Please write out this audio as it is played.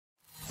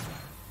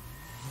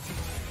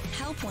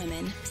help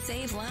women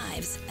save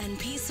lives and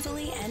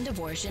peacefully end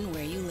abortion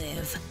where you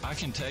live. I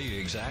can tell you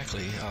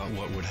exactly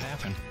what would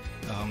happen.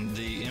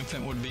 The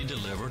infant would be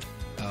delivered.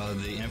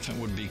 The infant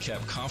would be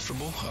kept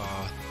comfortable.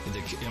 The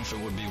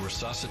infant would be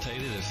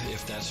resuscitated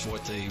if that's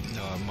what the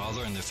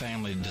mother and the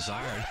family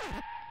desired.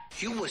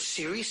 You were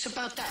serious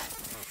about that?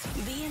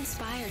 Be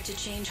inspired to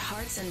change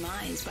hearts and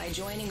minds by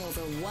joining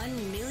over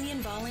 1 million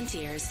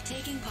volunteers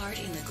taking part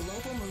in the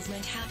global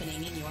movement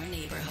happening in your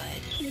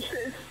neighborhood. She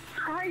says,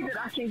 pray that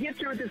I can get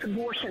through this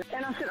abortion.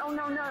 And I said, oh,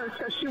 no.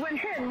 So she went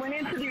ahead and went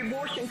into the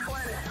abortion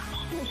clinic.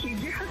 When she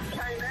just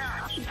came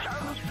out, she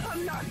told us,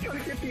 I'm not going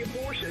to get the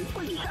abortion.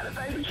 We just had a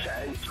baby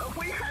saved.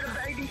 We had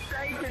a baby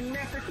saved in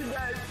Memphis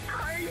today.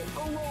 Praise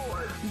the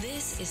Lord.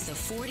 This is the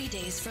 40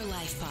 Days for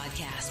Life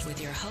podcast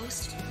with your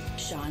host,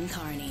 Sean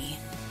Carney.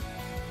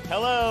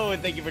 Hello,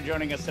 and thank you for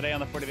joining us today on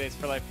the 40 Days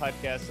for Life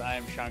podcast. I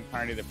am Sean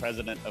Carney, the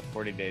president of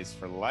 40 Days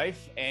for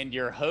Life, and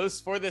your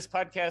host for this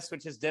podcast,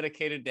 which is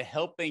dedicated to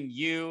helping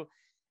you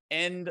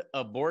end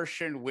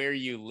abortion where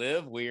you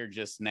live. We are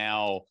just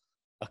now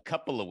a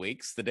couple of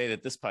weeks. The day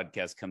that this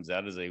podcast comes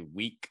out is a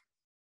week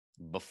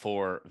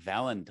before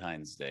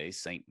Valentine's Day,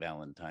 St.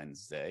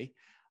 Valentine's Day.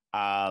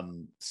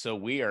 So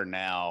we are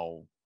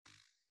now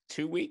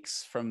 2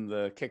 weeks from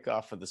the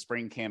kickoff of the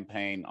spring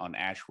campaign on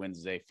Ash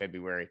Wednesday,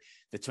 February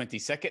the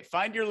 22nd.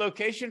 Find your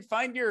location,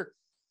 find your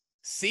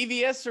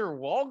CVS or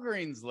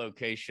Walgreens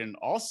location.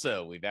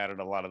 Also, we've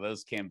added a lot of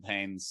those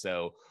campaigns.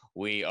 So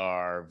we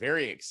are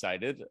very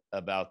excited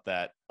about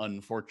that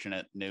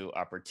unfortunate new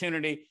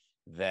opportunity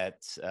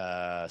that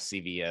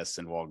CVS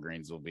and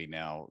Walgreens will be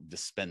now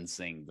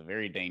dispensing the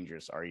very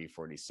dangerous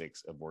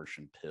RU46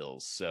 abortion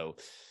pills. So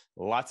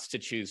lots to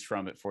choose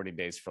from at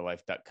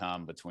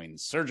 40daysforlife.com between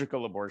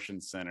surgical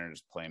abortion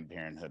centers, Planned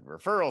Parenthood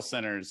referral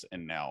centers,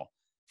 and now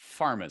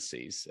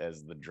pharmacies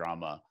as the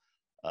drama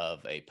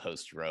of a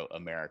post-Roe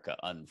America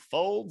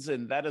unfolds.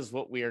 And that is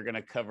what we are going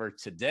to cover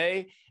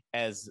today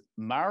as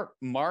Mark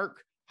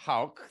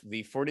Houck,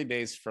 the 40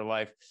 Days for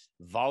Life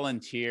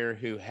volunteer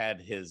who had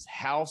his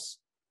house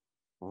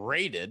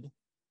raided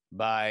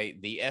by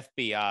the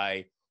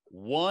FBI,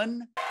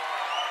 won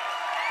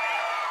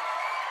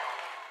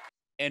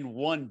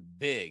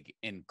big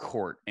in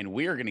court. And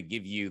we are going to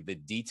give you the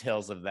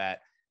details of that,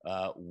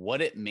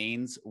 what it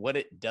means, what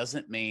it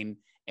doesn't mean,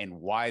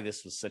 and why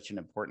this was such an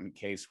important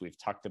case. We've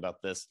talked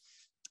about this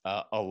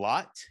a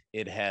lot.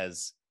 It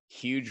has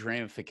huge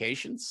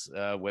ramifications,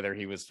 whether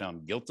he was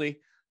found guilty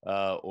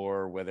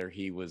or whether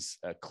he was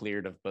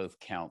cleared of both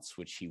counts,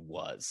 which he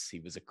was. He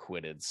was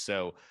acquitted.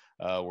 So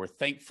we're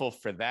thankful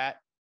for that.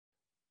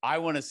 I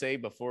want to say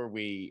before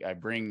I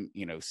bring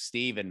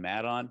Steve and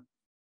Matt on,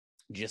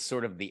 just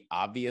sort of the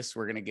obvious.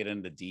 We're going to get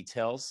into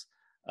details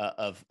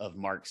of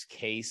Mark's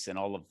case and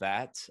all of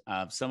that,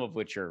 some of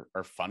which are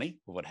funny,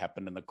 what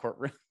happened in the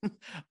courtroom.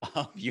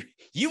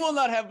 You will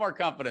not have more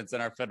confidence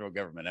in our federal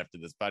government after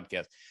this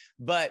podcast,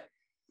 but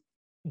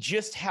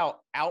just how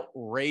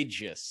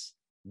outrageous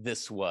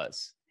this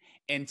was.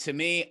 And to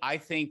me, I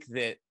think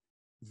that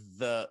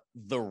the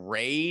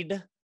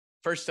raid,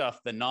 first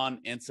off, the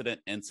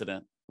non-incident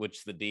incident,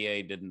 which the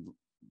DA didn't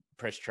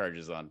press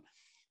charges on,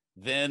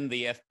 then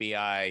the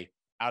FBI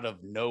out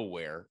of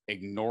nowhere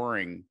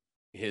ignoring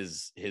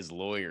his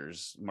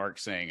lawyers, Mark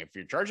saying, if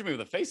you're charging me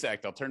with a FACE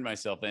Act, I'll turn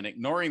myself in,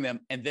 ignoring them,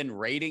 and then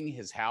raiding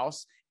his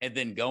house and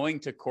then going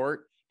to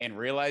court and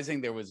realizing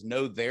there was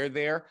no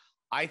there.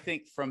 I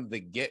think from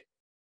the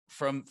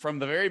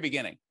very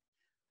beginning,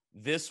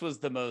 this was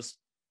the most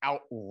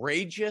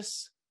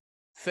outrageous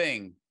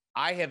thing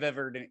I have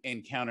ever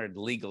encountered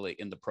legally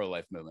in the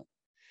pro-life movement.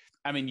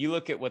 I mean, you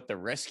look at what the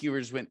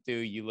rescuers went through,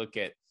 you look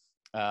at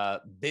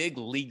big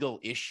legal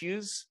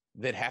issues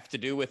that have to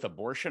do with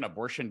abortion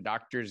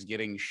doctors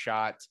getting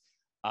shot,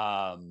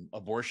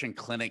 abortion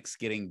clinics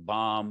getting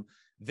bombed.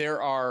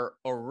 There are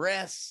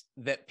arrests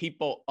that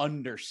people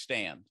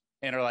understand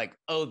and are like,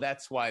 oh,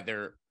 that's why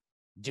they're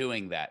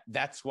doing that.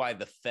 That's why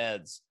the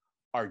feds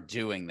are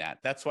doing that.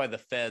 That's why the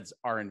feds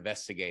are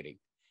investigating.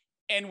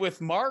 And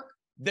with Mark,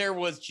 there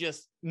was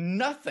just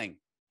nothing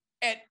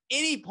at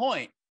any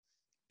point.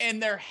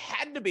 And there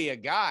had to be a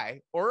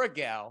guy or a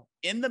gal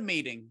in the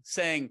meeting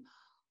saying,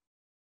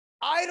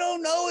 I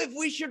don't know if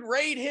we should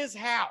raid his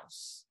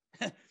house.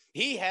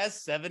 He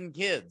has 7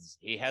 kids.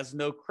 He has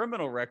no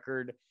criminal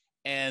record.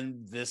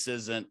 And this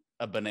isn't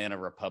a banana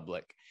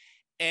republic.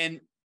 And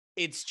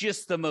it's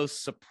just the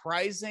most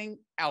surprising,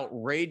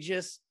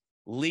 outrageous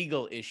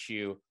legal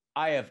issue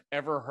I have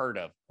ever heard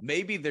of.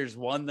 Maybe there's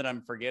one that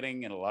I'm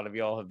forgetting, and a lot of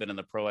y'all have been in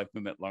the pro-life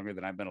movement longer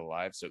than I've been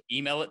alive. So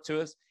email it to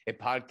us at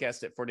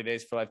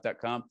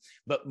podcast@40daysforlife.com.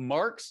 But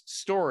Mark's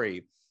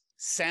story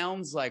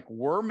sounds like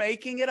we're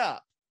making it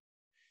up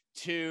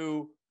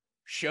to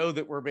show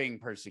that we're being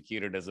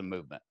persecuted as a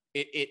movement.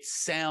 It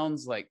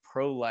sounds like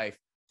pro-life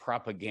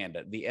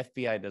propaganda. The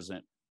FBI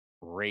doesn't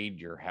raid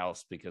your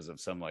house because of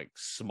some like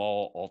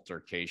small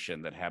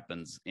altercation that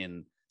happens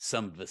in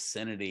some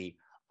vicinity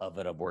of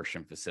an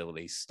abortion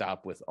facility.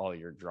 Stop with all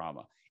your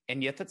drama.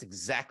 And yet that's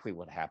exactly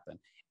what happened.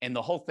 And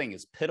the whole thing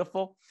is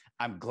pitiful.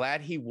 I'm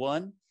glad he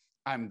won.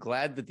 I'm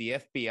glad that the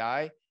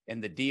FBI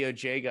and the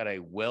DOJ got a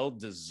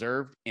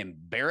well-deserved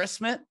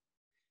embarrassment.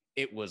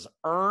 It was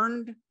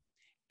earned,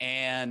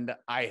 and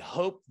I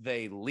hope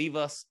they leave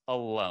us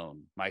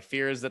alone. My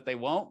fear is that they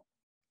won't,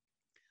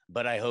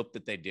 but I hope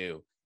that they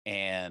do.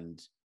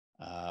 And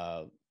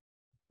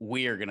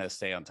we are going to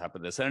stay on top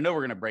of this. And I know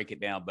we're going to break it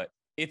down, but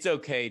it's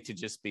okay to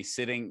just be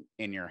sitting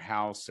in your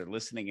house or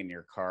listening in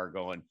your car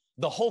going,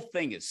 the whole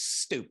thing is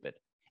stupid.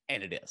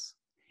 And it is.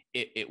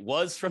 It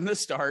was from the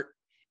start.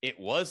 It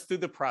was through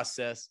the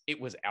process. It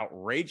was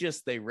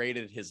outrageous. They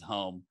raided his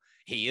home.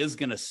 He is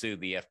going to sue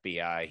the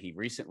FBI. He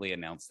recently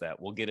announced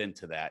that. We'll get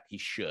into that. He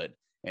should.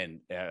 And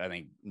I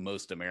think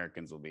most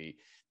Americans will be,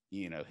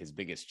 his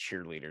biggest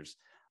cheerleaders.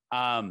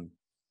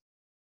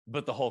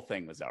 But the whole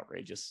thing was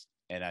outrageous.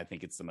 And I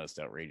think it's the most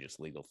outrageous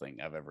legal thing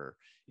I've ever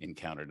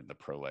encountered in the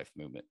pro-life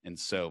movement. And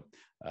so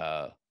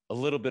a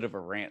little bit of a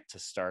rant to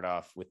start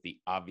off with the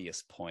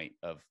obvious point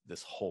of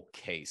this whole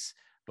case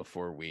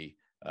before we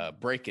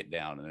break it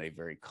down in a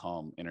very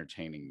calm,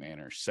 entertaining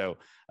manner. So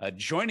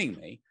joining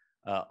me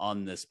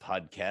on this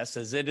podcast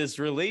as it is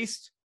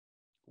released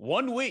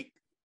 1 week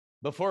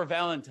before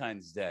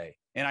Valentine's Day,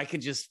 and I can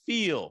just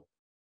feel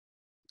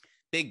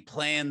big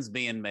plans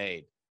being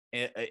made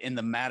in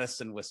the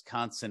Madison,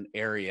 Wisconsin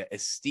area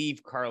as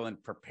Steve Carlin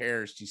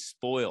prepares to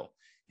spoil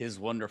his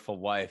wonderful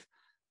wife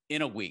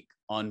in a week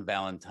on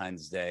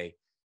Valentine's Day.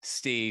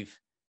 Steve,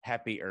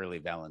 happy early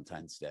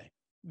Valentine's Day.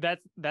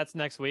 That's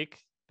next week.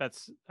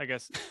 I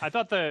guess I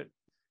thought the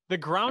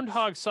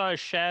groundhog saw a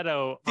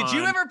shadow. Did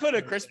you ever put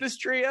a Christmas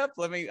tree up?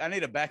 I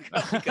need to back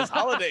up because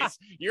holidays,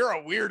 you're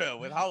a weirdo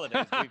with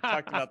holidays. We've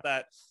talked about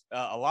that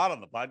a lot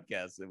on the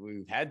podcast that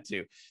we've had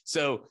to.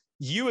 So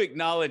you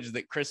acknowledge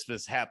that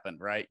Christmas happened,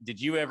 right? Did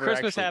you ever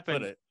Christmas actually happened.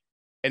 put it?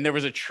 And there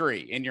was a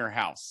tree in your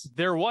house.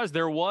 There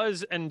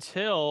was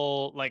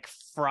until like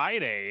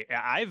Friday.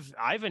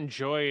 I've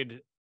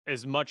enjoyed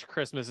as much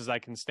Christmas as I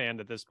can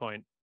stand at this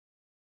point.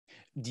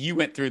 You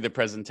went through the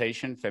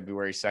presentation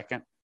February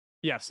 2nd?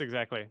 Yes,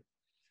 exactly.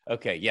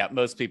 Okay. Yeah.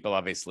 Most people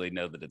obviously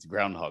know that it's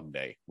Groundhog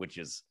Day, which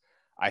is,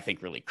 I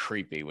think, really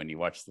creepy when you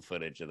watch the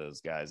footage of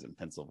those guys in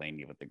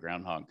Pennsylvania with the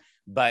groundhog.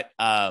 But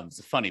it's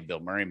a funny Bill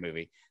Murray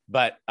movie.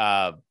 But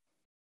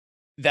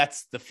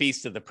that's the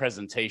feast of the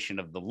presentation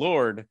of the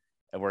Lord,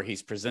 where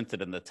he's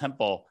presented in the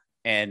temple.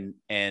 And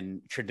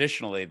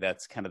traditionally,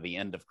 that's kind of the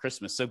end of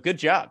Christmas. So good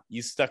job.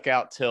 You stuck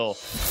out till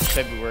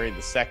February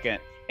the 2nd.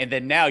 And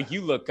then now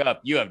you look up,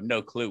 you have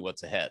no clue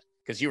what's ahead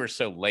because you were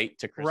so late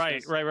to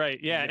Christmas. Right.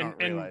 Yeah. You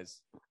don't realize.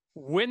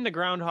 When the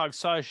groundhog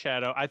saw a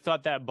shadow, I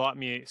thought that bought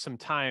me some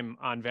time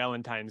on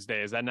Valentine's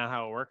Day. Is that not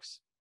how it works?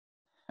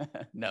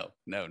 No,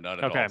 not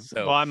at all. Okay.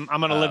 So, well, I'm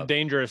going to live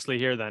dangerously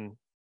here then.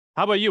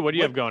 How about you? What do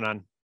you have going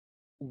on?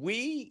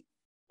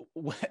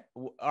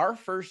 Our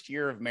first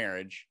year of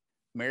marriage,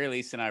 Mary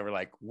Lisa and I were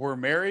like, we're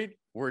married.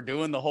 We're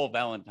doing the whole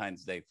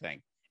Valentine's Day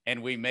thing.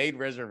 And we made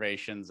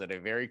reservations at a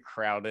very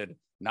crowded,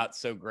 not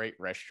so great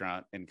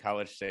restaurant in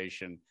College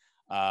Station.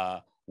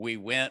 We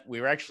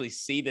were actually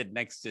seated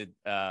next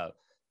to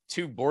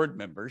two board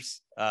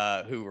members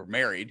who were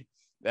married.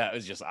 That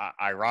was just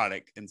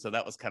ironic. And so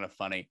that was kind of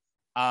funny.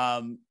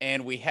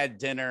 And we had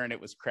dinner and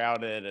it was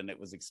crowded and it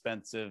was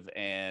expensive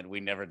and we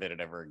never did it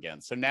ever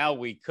again. So now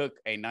we cook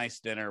a nice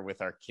dinner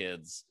with our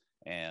kids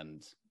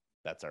and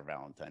that's our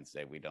Valentine's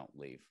Day. We don't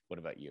leave. What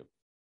about you?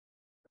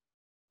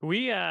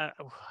 We, I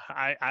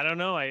don't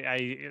know.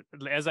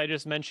 As I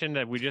just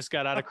mentioned, we just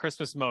got out of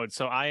Christmas mode,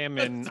 so I'm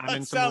in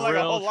some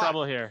real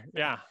trouble here.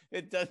 Yeah,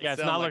 it does. Yeah,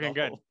 it's not looking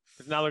good.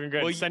 It's not looking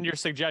good. Well, send your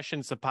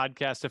suggestions to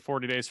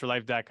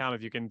podcast@40daysforlife.com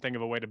if you can think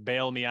of a way to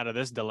bail me out of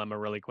this dilemma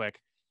really quick.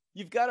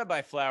 You've got to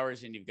buy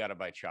flowers and you've got to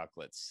buy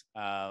chocolates.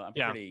 I'm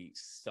pretty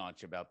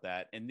staunch about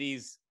that. And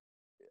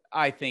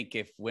I think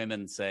if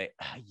women say,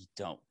 you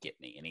don't get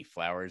me any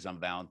flowers on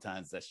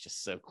Valentine's, that's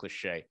just so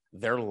cliche.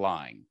 They're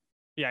lying.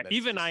 Yeah,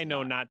 even I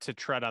know not to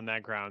tread on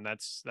that ground.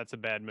 That's a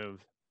bad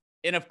move.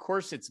 And of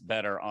course, it's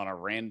better on a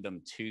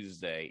random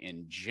Tuesday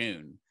in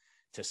June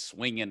to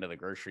swing into the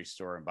grocery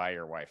store and buy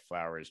your wife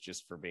flowers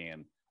just for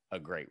being a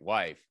great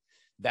wife.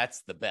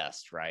 That's the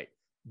best, right?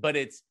 But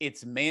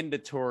it's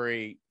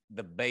mandatory,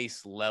 the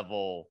base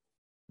level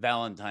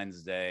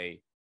Valentine's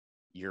Day,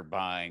 you're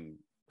buying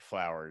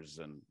flowers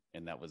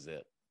and that was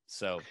it.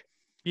 So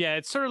yeah,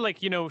 it's sort of like,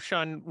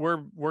 Sean,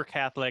 we're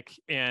Catholic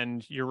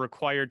and you're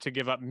required to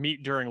give up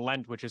meat during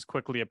Lent, which is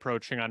quickly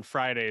approaching on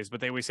Fridays. But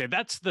they always say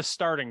that's the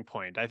starting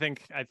point. I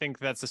think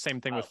that's the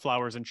same thing with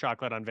flowers and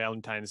chocolate on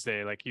Valentine's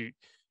Day. Like you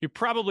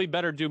probably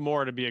better do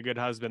more to be a good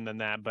husband than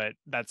that. But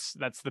that's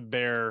the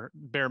bare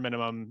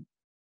minimum,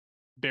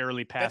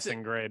 barely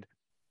passing grade.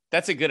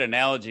 That's a good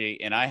analogy.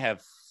 And I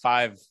have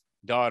 5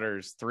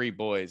 daughters, 3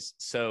 boys.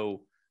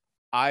 So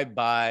I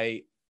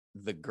buy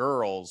the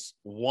girls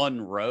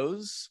 1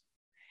 rose.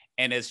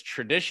 And as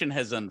tradition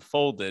has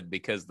unfolded,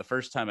 because the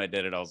first time I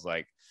did it, I was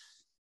like,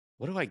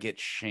 what do I get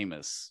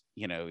Seamus?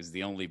 He's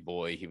the only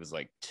boy. He was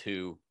like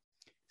 2.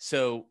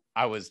 So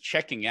I was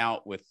checking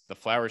out with the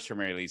flowers for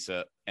Mary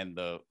Lisa and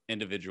the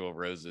individual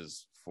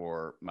roses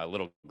for my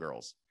little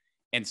girls.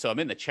 And so I'm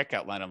in the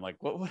checkout line. I'm like,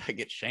 what would I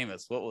get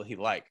Seamus? What will he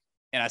like?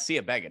 And I see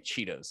a bag of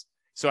Cheetos.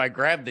 So I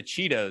grab the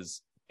Cheetos.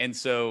 And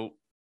so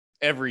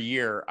every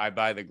year I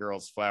buy the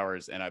girls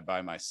flowers and I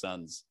buy my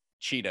sons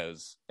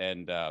Cheetos.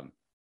 And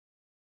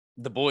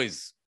the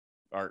boys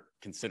are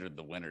considered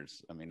the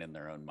winners. I mean, in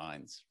their own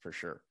minds, for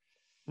sure.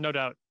 No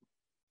doubt.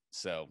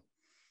 So,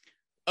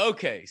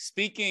 okay.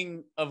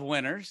 Speaking of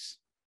winners,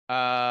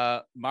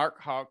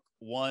 Mark Houck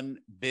won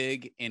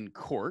big in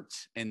court.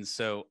 And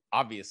so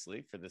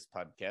obviously for this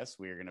podcast,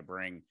 we are going to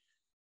bring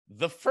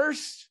the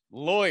first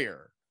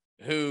lawyer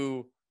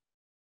who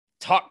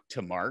talked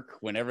to Mark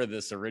whenever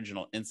this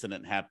original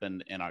incident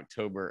happened in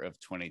October of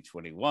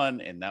 2021.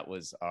 And that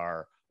was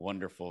our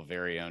wonderful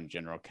very own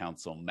general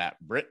counsel, Matt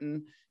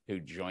Britton, who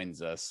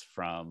joins us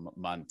from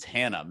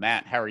Montana.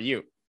 Matt, how are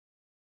you?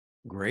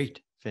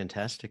 Great.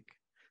 Fantastic.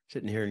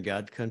 Sitting here in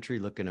God's country,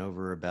 looking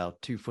over about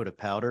 2 foot of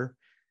powder.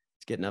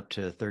 It's getting up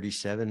to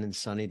 37 and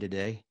sunny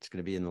today. It's going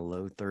to be in the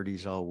low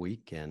 30s all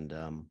week, and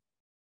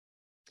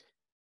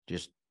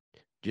just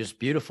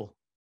beautiful.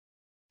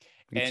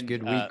 It's a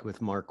good week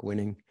with Mark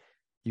winning.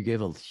 You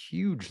gave a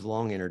huge,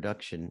 long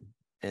introduction,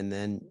 and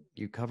then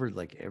you covered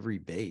like every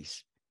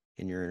base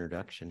in your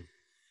introduction.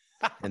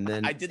 And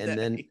then I did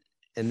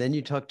and then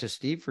you talked to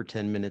Steve for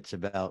 10 minutes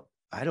about,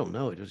 I don't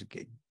know, it was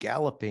a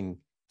galloping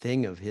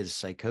thing of his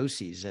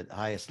psychoses at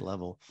highest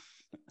level.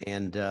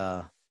 And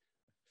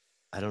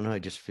I don't know.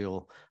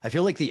 I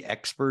feel like the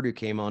expert who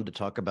came on to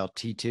talk about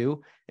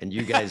T2, and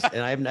you guys,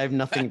 and I have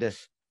nothing to,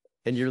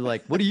 and you're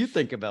like, what do you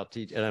think about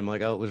T2? And I'm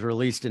like, oh, it was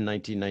released in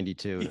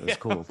 1992. And it was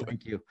cool.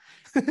 Thank you.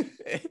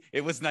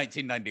 It was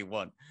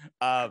 1991.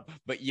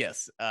 But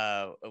yes,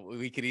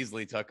 we could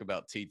easily talk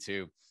about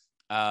T2.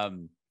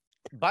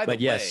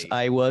 Yes,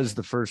 I was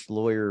the first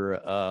lawyer,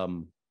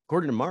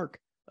 according to Mark,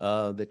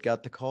 that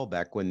got the call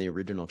back when the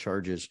original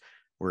charges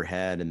were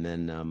had. And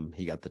then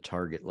he got the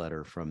target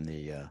letter from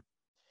the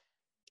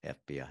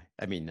FBI.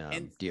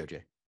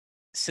 DOJ.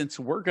 Since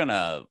we're going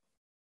to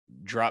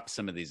drop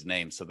some of these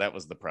names, so that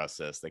was the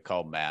process. They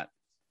called Matt.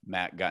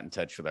 Matt got in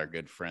touch with our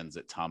good friends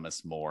at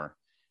Thomas More,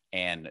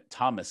 and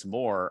Thomas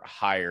More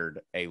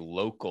hired a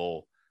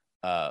local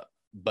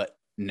but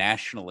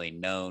nationally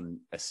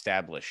known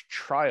established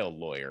trial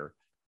lawyer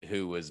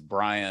who was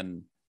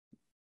Brian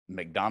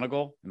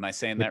McDonegal. Am I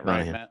saying that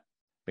right, Matt?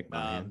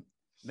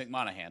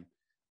 McMonahan.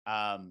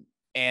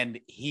 And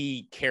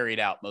he carried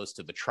out most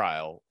of the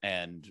trial,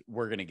 and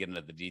we're going to get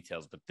into the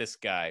details, but this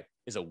guy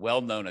is a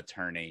well-known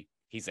attorney.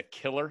 He's a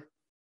killer,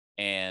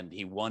 and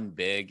he won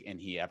big, and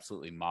he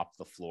absolutely mopped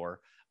the floor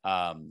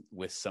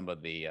with some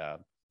of the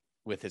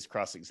with his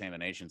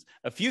cross-examinations.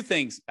 A few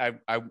things I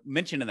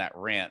mentioned in that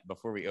rant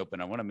before we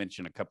open. I want to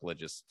mention a couple of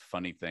just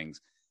funny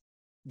things.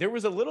 There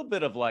was a little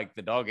bit of like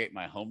the dog ate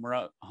my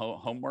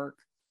homework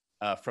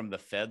from the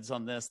feds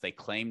on this. They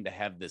claimed to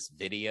have this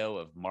video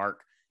of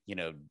Mark,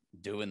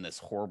 doing this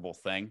horrible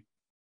thing.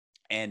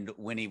 And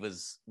when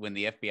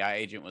the FBI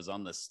agent was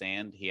on the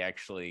stand, he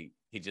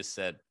just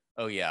said,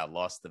 "Oh yeah, I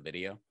lost the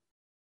video."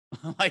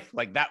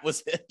 like that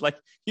was it. Like,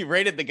 he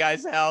raided the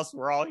guy's house.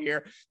 We're all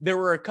here. There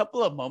were a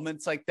couple of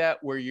moments like that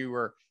where you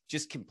were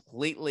just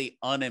completely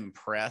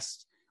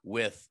unimpressed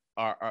with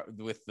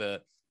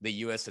the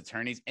U.S.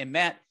 attorneys. And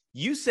Matt,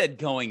 you said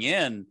going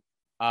in,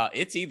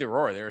 it's either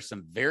or. There are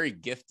some very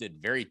gifted,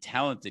 very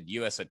talented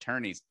U.S.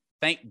 attorneys.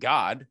 Thank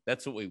God.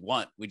 That's what we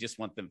want. We just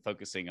want them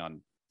focusing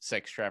on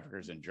sex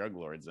traffickers and drug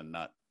lords and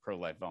not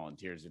pro-life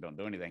volunteers who don't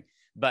do anything.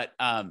 But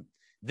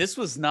this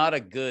was not a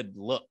good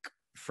look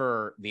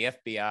for the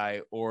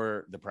FBI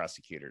or the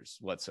prosecutors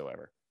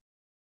whatsoever.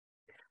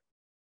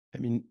 I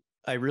mean,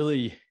 I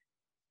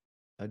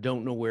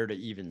don't know where to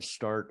even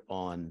start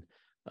on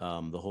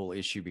the whole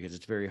issue, because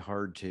it's very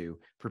hard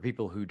for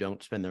people who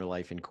don't spend their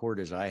life in court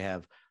as I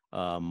have,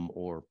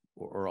 or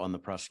on the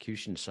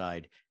prosecution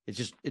side.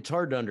 It's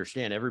hard to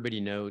understand.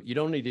 Everybody knows you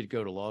don't need to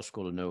go to law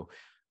school to know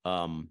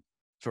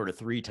sort of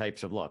 3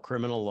 types of law: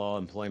 criminal law,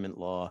 employment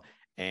law,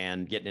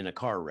 and getting in a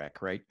car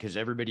wreck, right? Because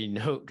everybody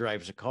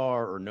drives a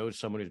car or knows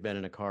someone who's been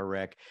in a car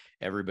wreck.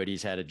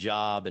 Everybody's had a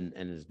job and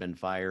has been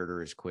fired or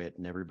has quit,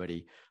 and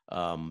everybody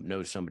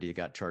knows somebody that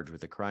got charged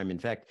with a crime. In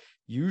fact,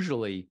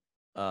 usually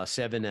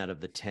 7 out of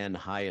the 10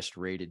 highest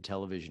rated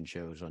television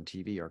shows on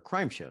TV are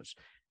crime shows.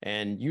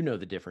 And you know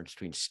the difference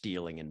between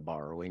stealing and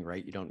borrowing,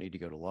 right? You don't need to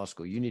go to law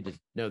school. You need to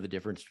know the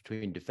difference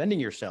between defending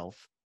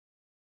yourself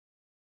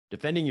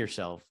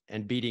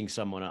and beating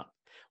someone up.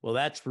 Well,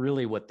 that's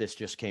really what this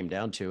just came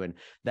down to. And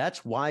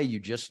that's why you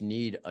just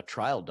need a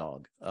trial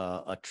dog,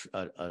 a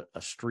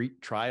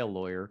street trial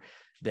lawyer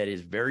that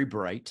is very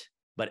bright,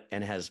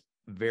 and has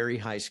very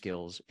high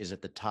skills, is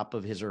at the top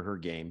of his or her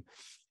game.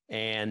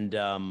 And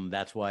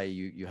that's why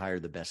you hire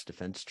the best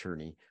defense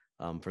attorney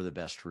for the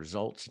best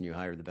results, and you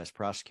hire the best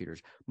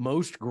prosecutors.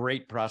 Most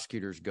great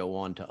prosecutors go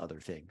on to other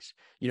things.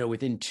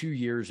 Within 2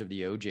 years of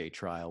the OJ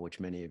trial, which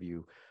many of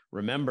you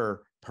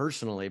remember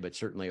personally, but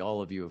certainly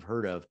all of you have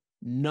heard of,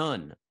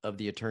 none of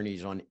the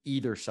attorneys on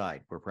either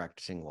side were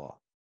practicing law.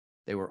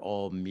 They were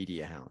all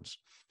media hounds.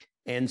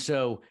 And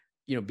so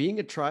being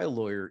a trial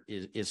lawyer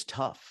is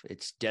tough.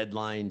 It's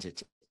deadlines.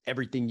 It's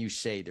everything you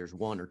say. There's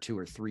one or two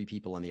or three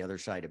people on the other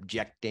side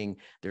objecting.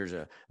 There's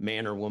a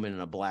man or woman in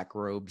a black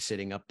robe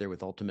sitting up there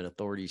with ultimate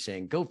authority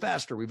saying, go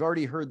faster. We've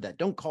already heard that.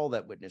 Don't call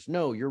that witness.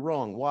 No, you're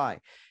wrong. Why?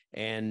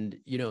 And,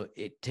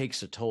 it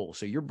takes a toll.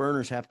 So your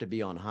burners have to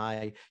be on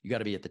high. You got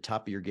to be at the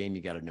top of your game.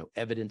 You got to know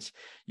evidence.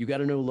 You got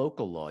to know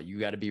local law. You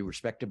got to be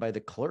respected by the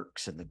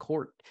clerks in the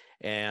court.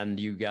 And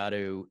you got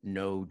to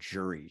know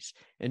juries.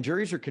 And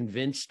juries are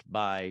convinced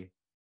by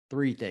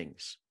three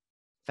things: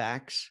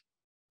 facts,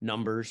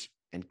 numbers,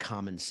 and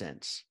common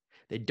sense.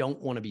 They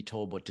don't want to be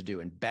told what to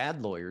do. And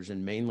bad lawyers,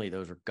 and mainly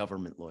those are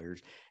government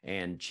lawyers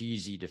and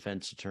cheesy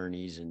defense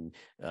attorneys and,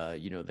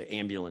 the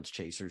ambulance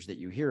chasers that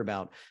you hear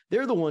about,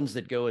 they're the ones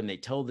that go and they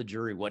tell the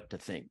jury what to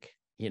think,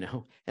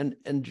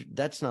 and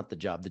that's not the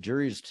job. The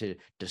jury is to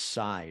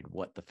decide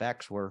what the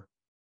facts were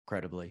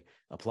credibly,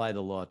 apply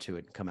the law to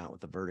it, and come out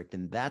with a verdict.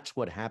 And that's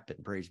what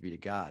happened. Praise be to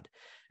God.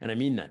 And I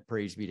mean that,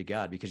 praise be to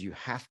God, because you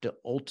have to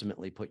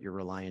ultimately put your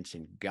reliance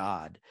in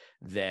God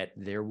that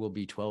there will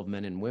be 12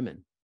 men and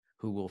women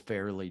who will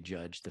fairly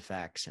judge the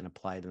facts and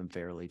apply them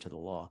fairly to the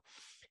law.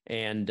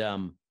 And,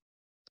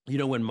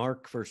 when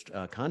Mark first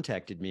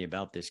contacted me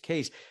about this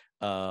case,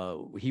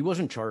 he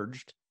wasn't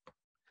charged.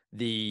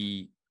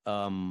 The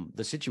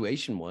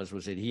situation was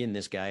that he and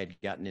this guy had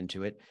gotten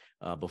into it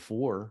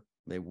before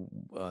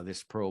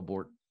this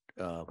pro-abort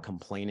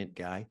complainant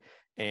guy.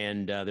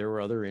 And there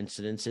were other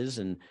incidences,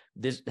 and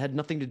this had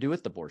nothing to do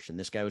with abortion.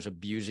 This guy was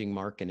abusing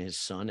Mark and his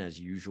son as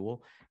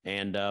usual.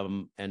 And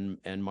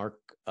Mark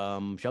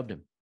shoved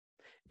him.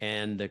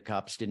 And the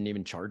cops didn't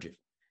even charge it.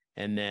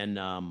 And then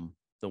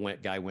the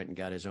guy went and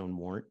got his own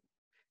warrant,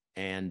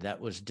 and that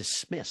was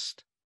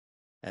dismissed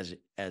as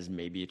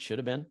maybe it should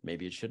have been,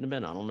 maybe it shouldn't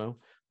have been. I don't know,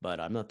 but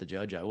I'm not the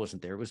judge. I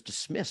wasn't there. It was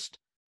dismissed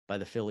by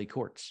the Philly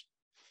courts.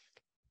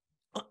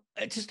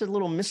 It's just a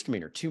little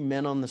misdemeanor. 2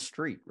 men on the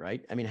street,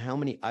 right? I mean,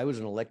 I was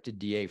an elected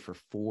DA for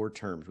 4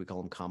 terms. We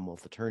call them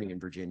Commonwealth attorney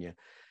in Virginia,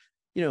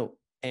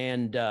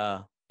 and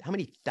how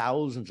many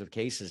thousands of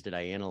cases did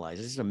I analyze?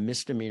 This is a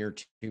misdemeanor,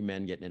 2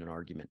 men getting in an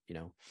argument,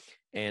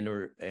 and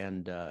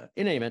in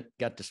any event,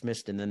 got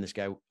dismissed. And then this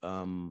guy,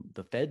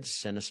 the feds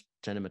sent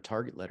him a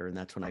target letter, and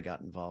that's when I got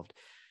involved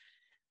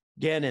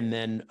again. And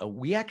then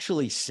we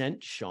actually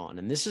sent Sean,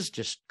 and this is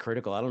just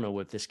critical. I don't know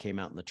if this came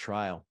out in the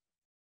trial,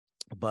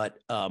 but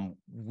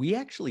we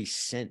actually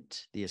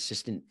sent the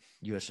assistant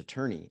U.S.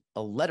 attorney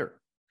a letter.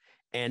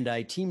 And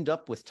I teamed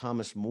up with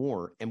Thomas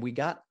Moore, and we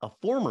got a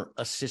former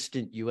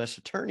assistant U.S.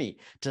 attorney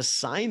to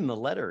sign the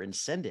letter and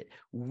send it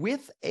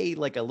with a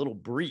little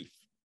brief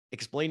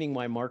explaining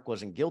why Mark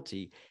wasn't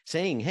guilty,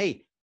 saying,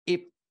 hey,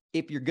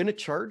 if you're going to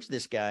charge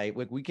this guy,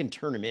 we can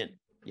turn him in,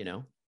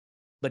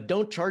 but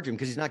don't charge him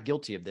because he's not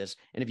guilty of this.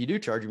 And if you do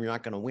charge him, you're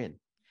not going to win.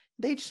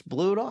 They just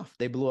blew it off.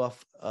 They blew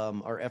off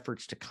our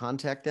efforts to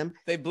contact them.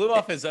 They blew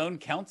off his own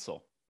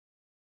counsel.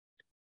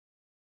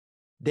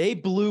 They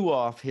blew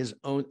off his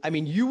own. I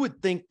mean, you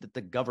would think that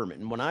the government,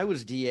 and when I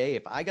was DA,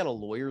 if I got a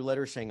lawyer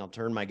letter saying I'll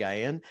turn my guy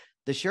in,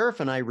 the sheriff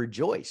and I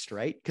rejoiced,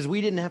 right? Because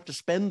we didn't have to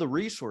spend the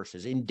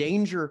resources,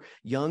 endanger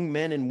young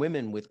men and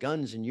women with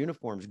guns and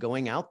uniforms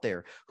going out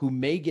there who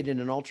may get in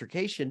an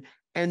altercation.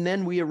 And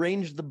then we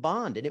arranged the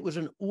bond, and it was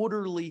an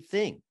orderly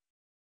thing.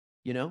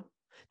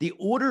 The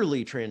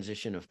orderly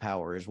transition of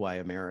power is why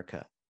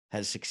America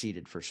has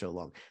succeeded for so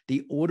long.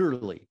 The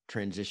orderly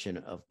transition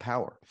of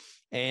power.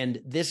 And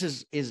this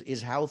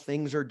is how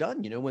things are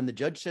done. When the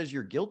judge says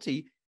you're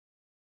guilty,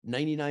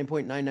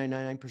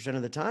 99.9999%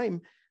 of the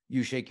time,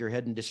 you shake your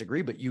head and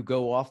disagree, but you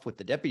go off with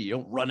the deputy. You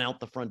don't run out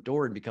the front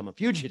door and become a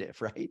fugitive,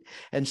 right?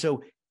 And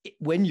so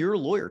when your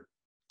lawyer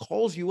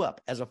calls you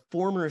up as a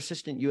former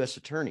assistant U.S.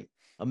 attorney,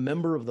 a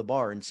member of the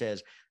bar, and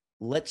says,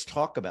 let's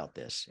talk about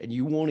this, and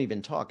you won't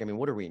even talk. I mean,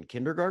 what are we, in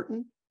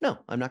kindergarten? No,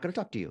 I'm not going to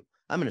talk to you.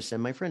 I'm going to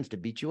send my friends to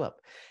beat you up.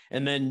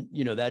 And then,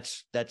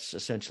 that's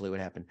essentially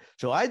what happened.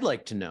 So I'd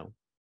like to know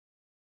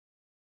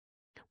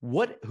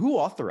who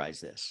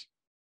authorized this?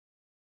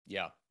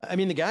 Yeah. I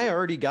mean, the guy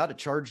already got it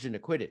charged and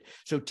acquitted.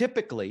 So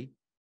typically,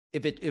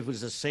 if it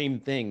was the same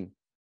thing,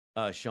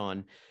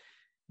 Sean,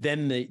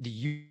 then the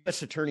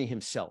U.S. attorney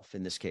himself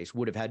in this case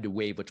would have had to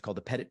waive what's called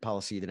the Pettit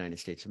policy of the United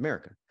States of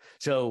America.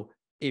 So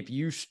if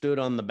you stood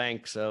on the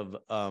banks of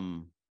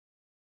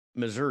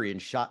Missouri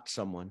and shot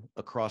someone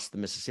across the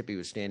Mississippi who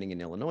was standing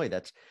in Illinois,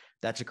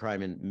 that's a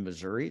crime in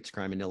Missouri, it's a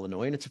crime in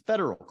Illinois, and it's a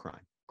federal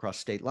crime across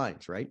state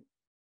lines, right?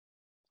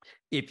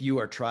 If you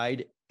are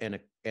tried and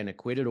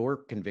acquitted or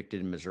convicted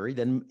in Missouri,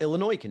 then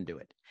Illinois can do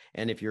it.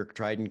 And if you're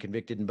tried and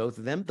convicted in both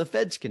of them, the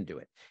feds can do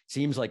it.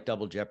 Seems like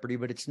double jeopardy,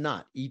 but it's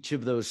not. Each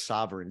of those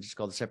sovereigns, it's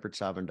called the separate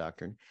sovereign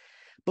doctrine.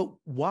 But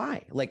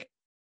why?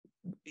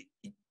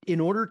 In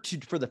order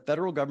for the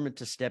federal government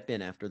to step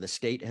in after the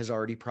state has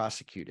already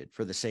prosecuted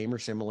for the same or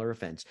similar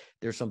offense,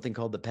 there's something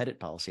called the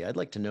Pettit policy. I'd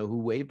like to know who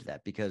waived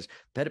that, because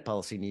Pettit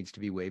policy needs to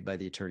be waived by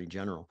the attorney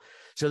general.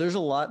 So there's a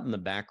lot in the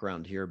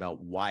background here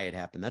about why it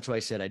happened. That's why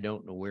I said I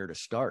don't know where to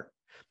start.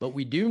 But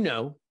we do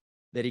know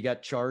that he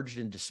got charged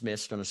and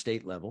dismissed on a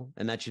state level,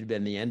 and that should have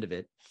been the end of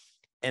it.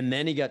 And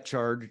then he got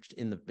charged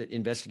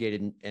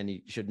investigated, and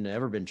he should have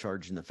never been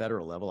charged in the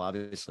federal level.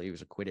 Obviously, he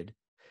was acquitted.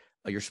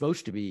 You're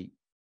supposed to be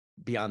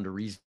beyond a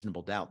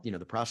reasonable doubt.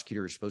 The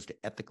prosecutor is supposed to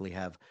ethically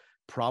have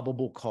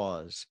probable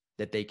cause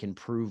that they can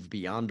prove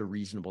beyond a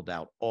reasonable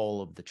doubt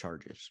all of the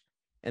charges.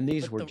 And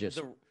these were just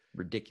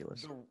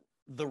ridiculous.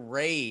 The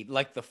raid,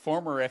 like the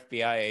former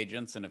FBI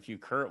agents and a few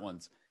current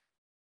ones,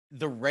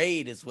 the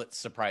raid is what's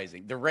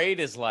surprising. The raid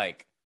is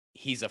like,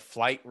 he's a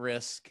flight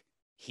risk.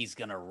 He's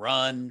going to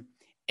run.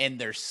 And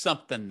there's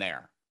something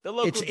there. The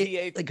local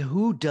DA, like,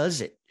 who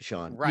does it,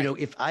 Sean? Right.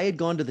 If I had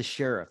gone to the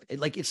sheriff,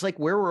 it's like,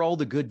 where were all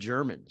the good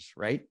Germans,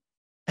 right?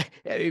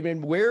 I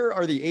mean, where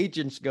are the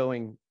agents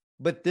going?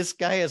 But this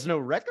guy has no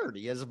record.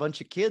 He has a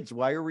bunch of kids.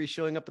 Why are we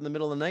showing up in the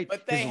middle of the night?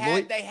 But they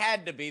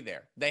had to be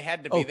there. They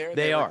had to be there.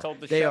 They were are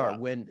told to they show are. up.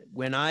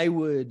 When I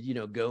would,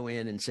 go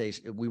in and say,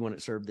 we want to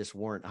serve this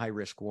warrant, high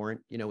risk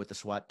warrant, with the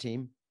SWAT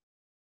team,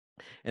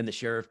 and the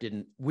sheriff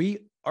didn't, we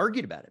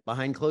argued about it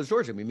behind closed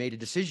doors, and we made a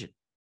decision.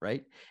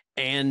 Right.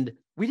 And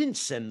we didn't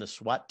send the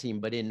SWAT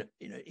team, but in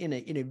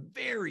a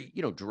very,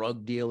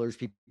 drug dealers,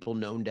 people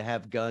known to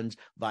have guns,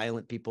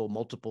 violent people,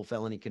 multiple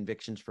felony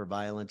convictions for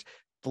violence,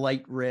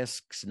 flight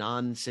risks,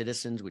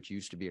 non-citizens, which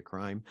used to be a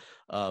crime,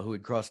 who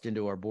had crossed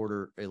into our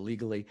border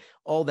illegally,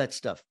 all that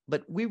stuff.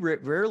 But we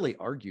rarely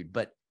argued.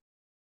 But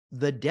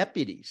the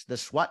deputies, the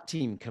SWAT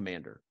team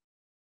commander,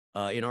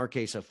 in our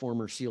case, a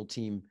former SEAL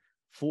Team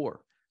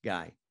 4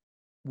 guy,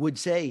 would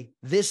say,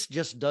 this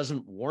just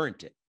doesn't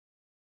warrant it.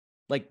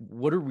 Like,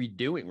 what are we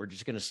doing? We're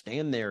just going to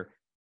stand there.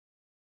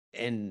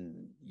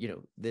 And,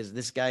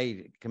 this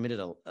guy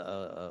committed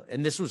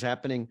and this was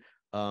happening,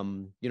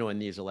 in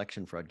these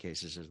election fraud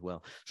cases as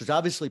well. So it's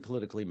obviously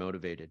politically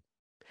motivated.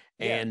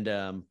 Yeah.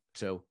 And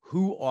so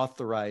who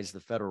authorized the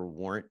federal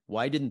warrant?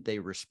 Why didn't they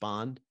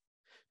respond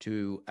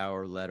to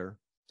our letter?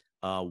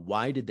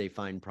 Why did they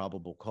find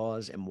probable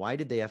cause? And why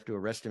did they have to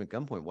arrest him at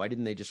gunpoint? Why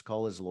didn't they just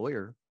call his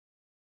lawyer,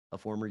 a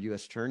former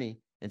U.S. attorney,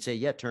 and say,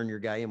 yeah, turn your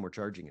guy in, we're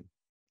charging him?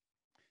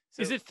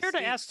 So, is it fair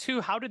to ask,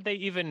 too, how did they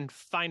even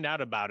find out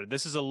about it?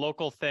 This is a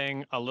local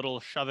thing, a little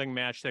shoving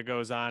match that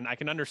goes on. I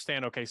can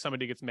understand, okay,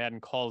 somebody gets mad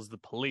and calls the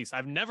police.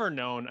 I've never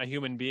known a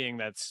human being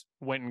that's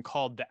went and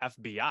called the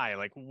FBI.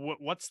 Like,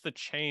 what's the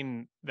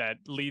chain that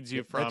leads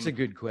you from? That's a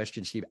good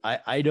question, Steve.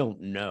 I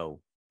don't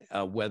know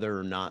whether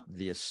or not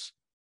this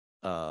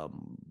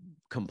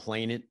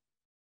complainant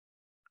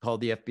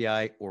called the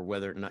FBI, or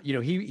whether or not,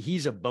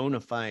 he's a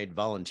bona fide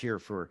volunteer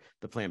for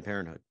the Planned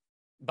Parenthood.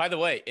 By the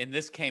way, and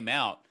this came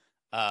out,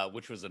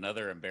 which was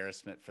another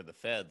embarrassment for the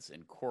feds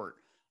in court,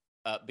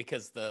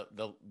 because the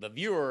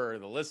viewer,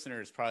 the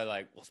listener is probably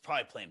like, well, it's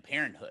probably Planned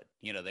Parenthood.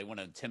 They want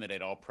to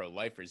intimidate all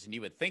pro-lifers, and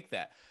you would think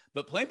that.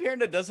 But Planned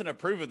Parenthood doesn't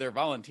approve of their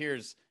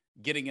volunteers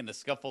getting into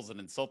scuffles and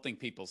insulting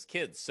people's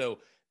kids. So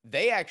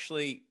they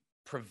actually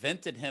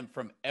prevented him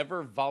from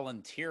ever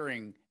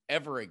volunteering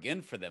ever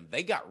again for them.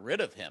 They got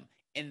rid of him,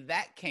 and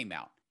that came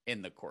out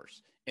in the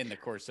course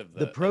of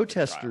the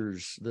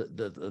protesters,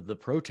 the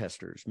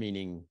protesters,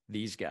 meaning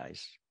these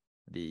guys.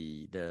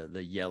 The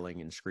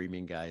yelling and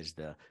screaming guys,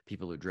 the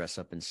people who dress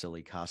up in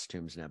silly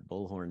costumes and have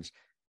bullhorns,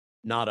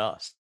 not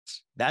us.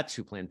 That's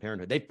who Planned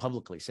Parenthood, they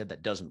publicly said,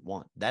 that doesn't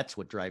want. That's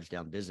what drives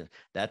down business.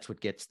 That's what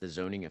gets the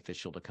zoning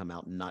official to come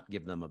out and not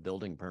give them a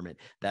building permit.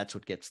 That's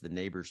what gets the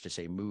neighbors to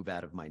say, move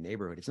out of my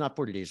neighborhood. It's not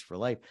 40 days for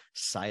life,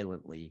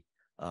 silently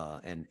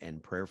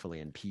and prayerfully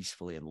and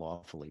peacefully and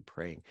lawfully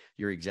praying.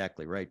 You're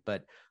exactly right.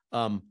 But,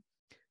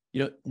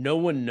 no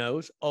one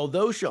knows.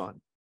 Although,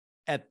 Sean,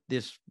 at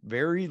this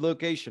very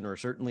location, or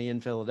certainly in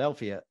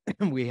Philadelphia,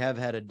 we have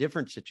had a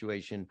different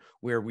situation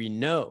where we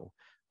know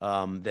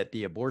that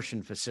the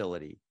abortion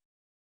facility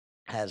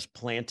has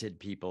planted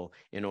people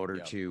in order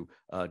to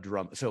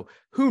drum. So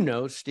who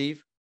knows,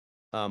 Steve?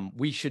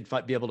 We should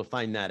be able to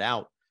find that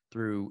out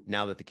through,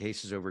 now that the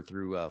case is over,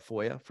 through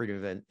FOIA,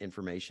 Freedom of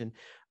Information.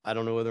 I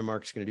don't know whether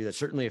Mark's going to do that.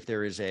 Certainly, if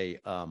there is a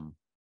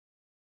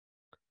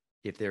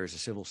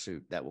civil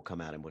suit, that will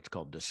come out in what's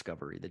called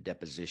discovery, the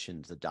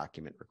depositions, the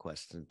document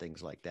requests, and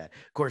things like that.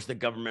 Of course, the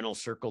government will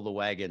circle the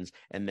wagons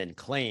and then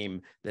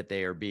claim that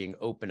they are being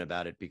open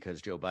about it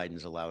because Joe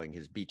Biden's allowing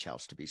his beach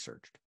house to be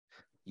searched.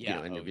 Yeah.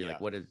 And you'll be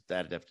like, what does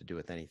that have to do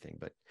with anything?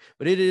 But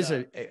it is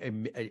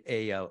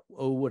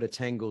what a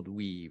tangled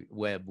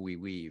web we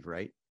weave,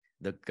 right?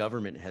 The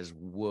government has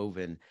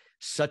woven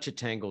such a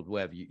tangled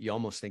web. You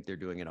almost think they're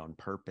doing it on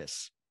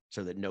purpose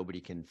so that nobody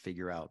can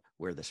figure out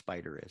where the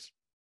spider is.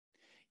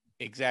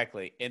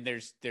 Exactly. And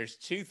there's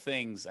two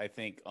things, I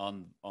think,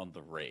 on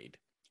the raid.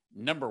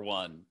 Number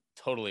one,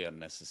 totally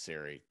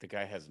unnecessary. The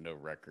guy has no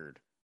record.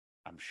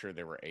 I'm sure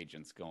there were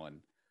agents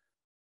going,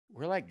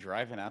 we're like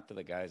driving out to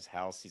the guy's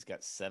house. He's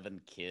got 7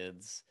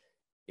 kids.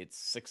 It's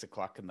 6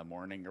 o'clock in the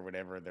morning or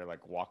whatever. They're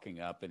like walking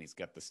up and he's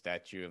got the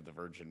statue of the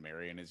Virgin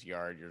Mary in his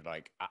yard. You're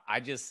like,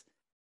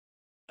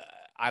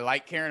 I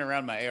like carrying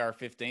around my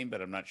AR-15,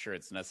 but I'm not sure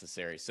it's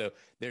necessary. So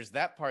there's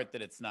that part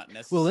that it's not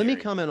necessary. Well, let me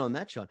comment on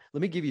that, Sean.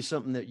 Let me give you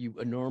something that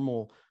a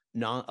normal,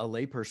 a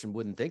layperson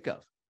wouldn't think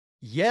of.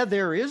 Yeah,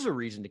 there is a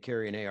reason to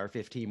carry an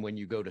AR-15 when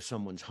you go to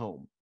someone's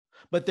home.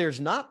 But there's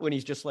not when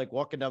he's just like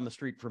walking down the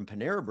street from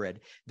Panera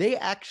Bread. They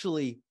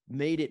actually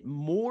made it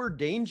more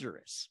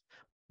dangerous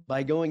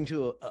by going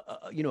to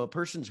a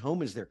person's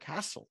home as their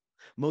castle.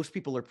 Most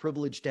people are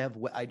privileged to have,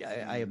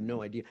 I have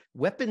no idea,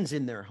 weapons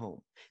in their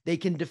home. They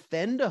can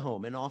defend a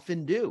home and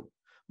often do.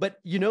 But,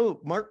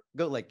 Mark,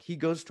 he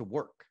goes to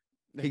work.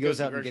 He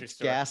goes out and gets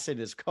gas in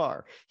his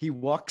car. He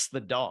walks the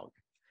dog.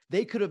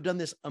 They could have done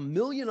this a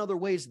million other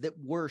ways that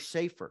were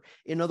safer.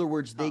 In other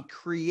words, they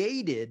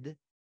created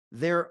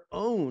their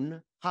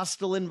own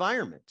hostile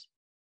environment.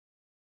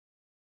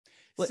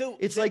 So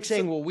it's like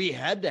saying, well, we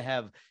had to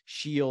have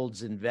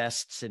shields and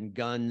vests and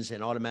guns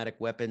and automatic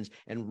weapons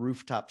and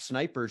rooftop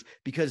snipers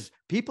because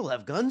people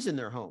have guns in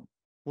their home.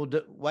 Well,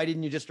 why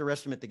didn't you just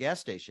arrest them at the gas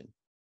station?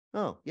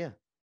 Oh, yeah.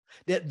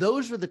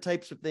 Those are the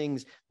types of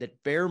things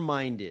that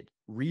fair-minded,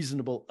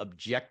 reasonable,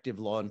 objective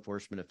law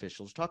enforcement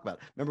officials talk about.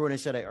 Remember when I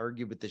said I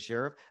argued with the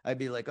sheriff? I'd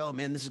be like, oh,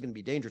 man, this is going to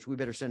be dangerous. We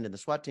better send in the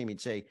SWAT team. He'd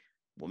say,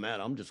 well,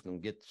 Matt, I'm just going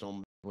to get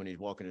some when he's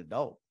walking a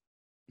dog.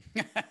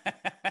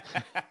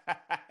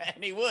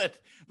 And he would.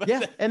 But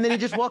yeah, and then he'd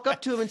just walk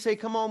up to him and say,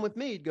 come on with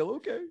me. He'd go,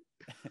 okay.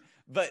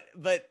 But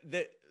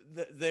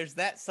there's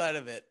that side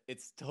of it.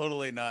 It's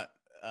totally not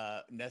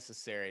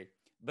necessary.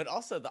 But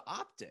also the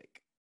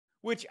optic,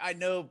 which I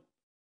know.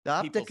 The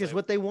optic is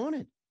what they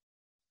wanted.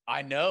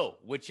 I know,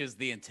 which is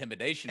the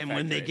intimidation and factor.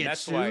 When they get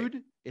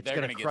sued, it's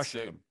going to crush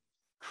them.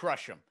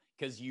 Crush them.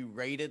 Because you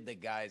raided the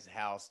guy's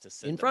house to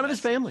send in front of his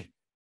family.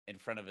 In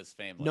front of his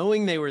family.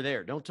 Knowing they were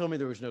there. Don't tell me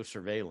there was no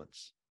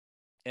surveillance.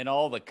 And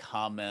all the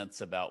comments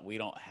about we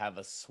don't have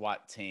a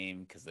SWAT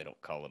team because they don't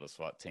call it a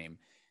SWAT team.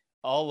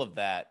 All of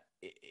that.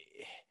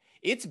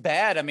 It's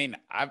bad. I mean,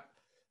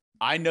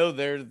 I know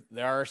there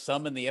are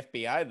some in the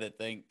FBI that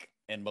think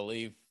and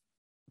believe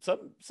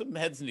some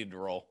heads need to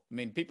roll. I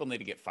mean, people need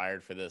to get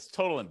fired for this.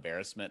 Total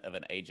embarrassment of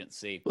an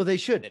agency. Well, they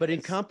should, but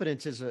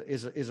incompetence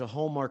is a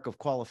hallmark of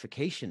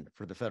qualification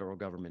for the federal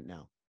government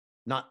now,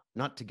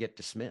 not to get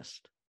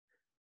dismissed.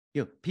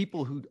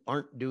 People who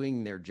aren't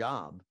doing their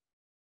job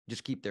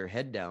just keep their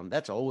head down.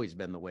 That's always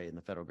been the way in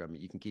the federal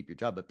government. You can keep your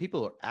job, but people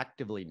who are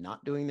actively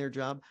not doing their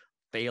job,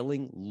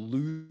 failing,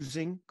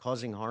 losing,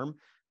 causing harm,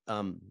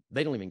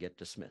 they don't even get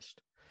dismissed.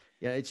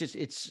 Yeah,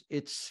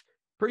 it's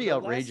pretty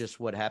outrageous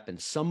what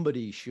happened.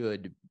 Somebody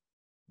should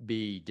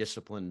be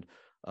disciplined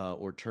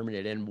or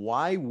terminated. And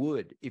why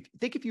would,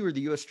 if you were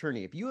the U.S.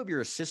 attorney, if you have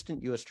your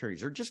assistant U.S.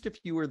 attorneys, or just if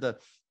you were the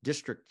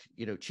district,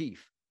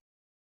 chief,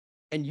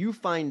 and you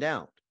find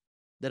out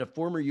that a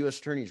former U.S.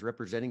 attorney is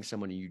representing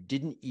someone and you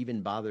didn't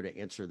even bother to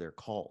answer their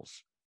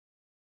calls,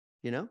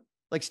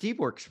 like Steve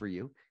works for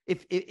you.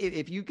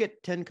 If you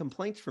get 10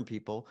 complaints from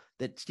people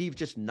that Steve's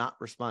just not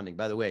responding,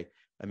 by the way,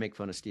 I make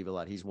fun of Steve a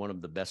lot. He's one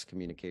of the best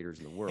communicators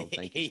in the world.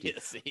 Thank you,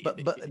 Steve.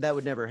 But that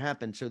would never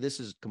happen. So this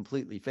is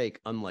completely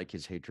fake, unlike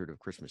his hatred of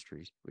Christmas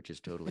trees, which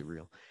is totally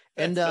real.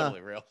 And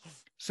totally real.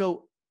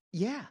 So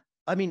yeah,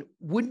 I mean,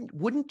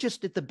 wouldn't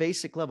just at the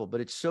basic level,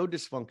 but it's so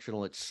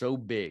dysfunctional, it's so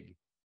big.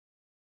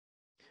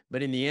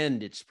 But in the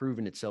end, it's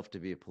proven itself to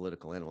be a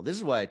political animal. This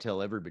is why I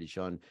tell everybody,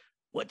 Sean,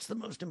 what's the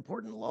most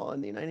important law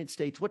in the United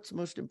States? What's the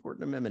most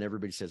important amendment?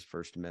 Everybody says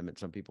First Amendment.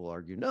 Some people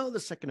argue, no, the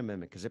Second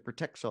Amendment, because it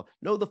protects all.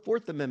 No, the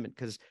Fourth Amendment,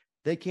 because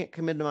they can't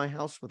come into my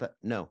house with that.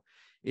 No,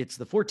 it's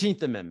the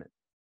 14th Amendment,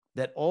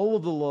 that all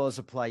of the laws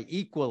apply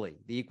equally,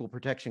 the Equal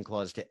Protection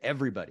Clause, to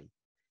everybody.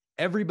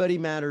 Everybody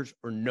matters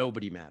or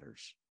nobody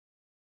matters.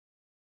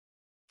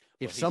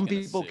 If some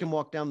people can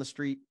walk down the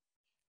street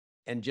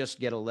and just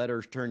get a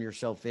letter, turn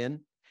yourself in,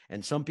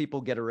 and some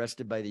people get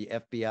arrested by the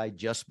FBI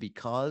just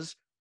because,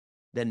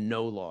 then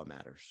no law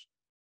matters.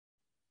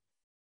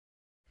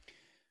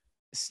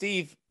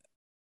 Steve,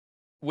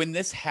 when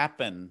this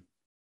happened,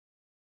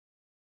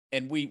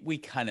 and we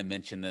kind of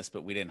mentioned this,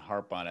 but we didn't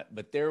harp on it,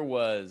 but there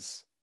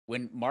was,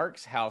 when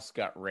Mark's house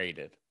got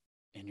raided,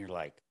 and you're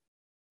like,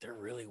 there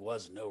really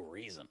was no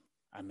reason.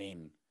 I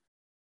mean,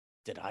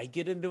 did I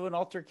get into an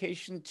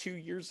altercation 2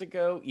 years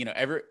ago?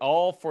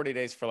 All 40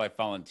 Days for Life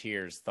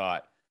volunteers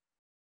thought,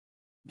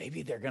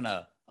 maybe they're going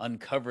to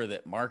uncover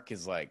that Mark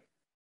is like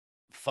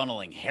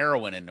funneling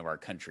heroin into our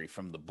country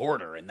from the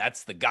border. And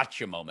that's the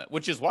gotcha moment,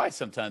 which is why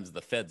sometimes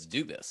the feds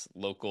do this.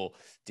 Local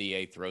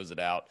DA throws it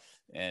out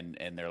and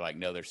they're like,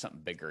 no, there's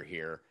something bigger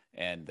here.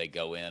 And they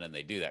go in and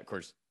they do that. Of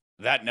course,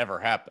 that never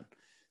happened.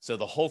 So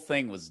the whole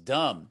thing was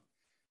dumb.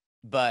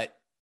 But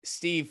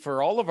Steve,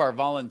 for all of our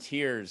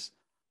volunteers,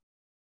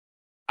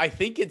 I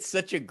think it's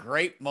such a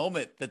great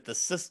moment that the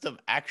system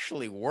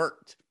actually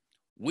worked.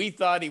 We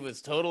thought he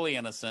was totally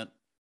innocent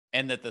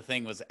and that the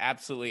thing was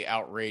absolutely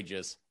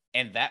outrageous.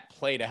 And that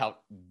played out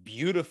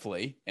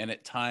beautifully and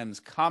at times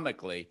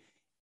comically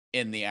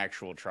in the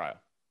actual trial.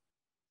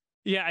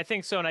 Yeah, I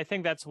think so. And I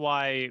think that's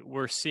why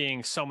we're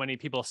seeing so many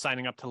people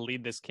signing up to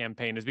lead this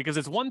campaign, is because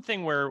it's one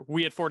thing where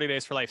we at 40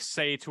 Days for Life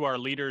say to our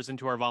leaders and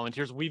to our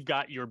volunteers, we've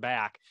got your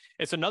back.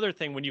 It's another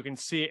thing when you can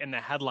see it in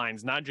the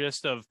headlines, not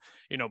just of,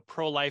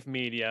 pro-life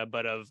media,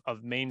 but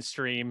of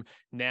mainstream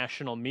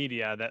national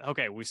media that,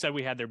 okay, we said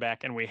we had their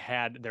back and we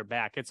had their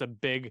back. It's a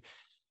big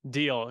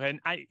deal.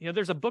 And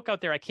there's a book out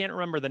there, I can't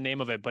remember the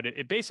name of it, but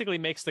it basically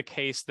makes the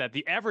case that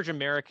the average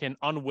American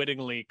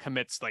unwittingly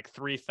commits like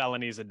 3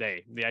 felonies a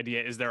day. The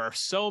idea is there are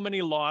so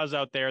many laws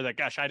out there that,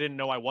 gosh, I didn't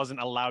know I wasn't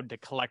allowed to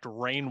collect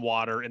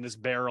rainwater in this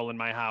barrel in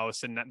my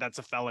house, and that's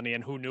a felony,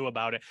 and who knew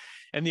about it?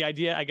 And the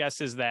idea, I guess,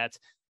 is that,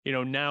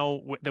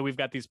 now that we've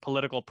got these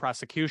political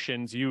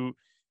prosecutions, you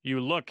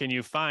look and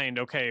you find,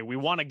 okay, we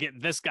want to get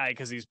this guy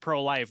because he's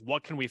pro-life.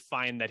 What can we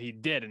find that he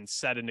did and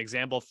set an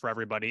example for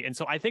everybody? And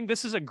so I think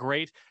this is a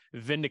great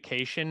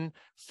vindication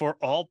for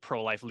all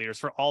pro-life leaders,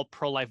 for all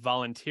pro-life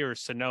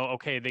volunteers to know,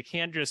 okay, they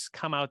can't just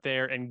come out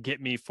there and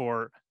get me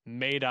for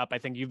made up. I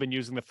think you've been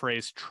using the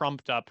phrase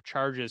trumped up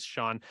charges,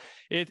 Sean.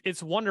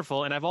 It's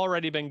wonderful. And I've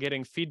already been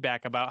getting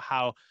feedback about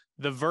how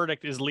the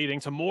verdict is leading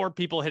to more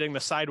people hitting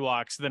the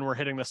sidewalks than were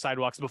hitting the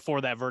sidewalks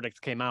before that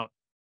verdict came out.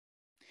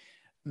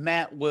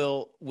 Matt,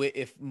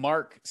 if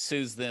Mark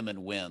sues them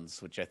and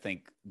wins, which I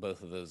think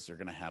both of those are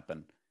going to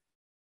happen,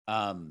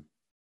 after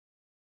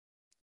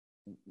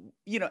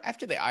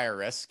the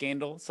IRS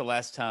scandal, it's the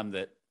last time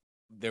that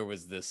there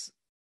was this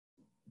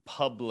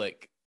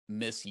public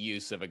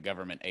misuse of a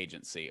government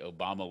agency.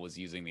 Obama was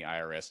using the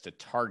IRS to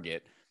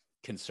target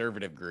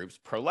conservative groups,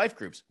 pro-life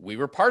groups. We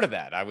were part of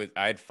that. I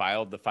had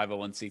filed the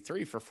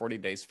 501c3 for 40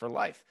 Days for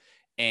Life,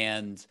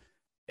 and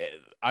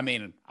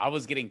I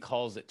was getting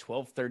calls at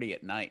 12:30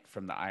 at night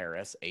from the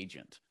IRS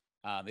agent.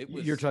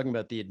 You're talking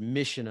about the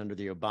admission under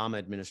the Obama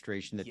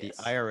administration that Yes.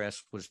 the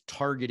IRS was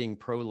targeting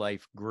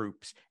pro-life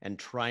groups and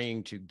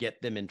trying to get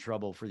them in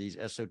trouble for these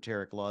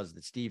esoteric laws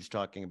that Steve's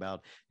talking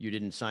about. You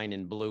didn't sign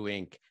in blue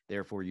ink,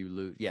 therefore you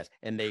lose. Yes,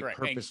 and they Correct.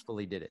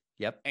 purposefully did it.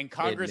 Yep. And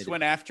Congress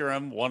went after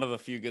him. One of the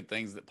few good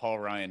things that Paul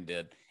Ryan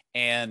did.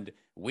 And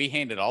we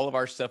handed all of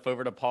our stuff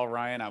over to Paul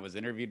Ryan. I was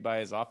interviewed by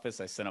his office.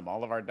 I sent him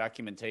all of our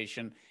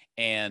documentation,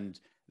 and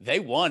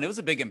they won. It was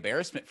a big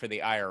embarrassment for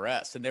the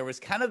IRS. And there was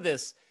kind of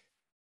this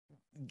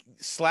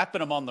slapping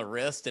them on the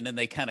wrist, and then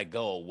they kind of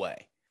go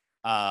away.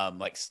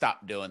 Like,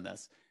 stop doing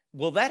this.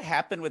 Will that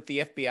happen with the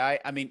FBI?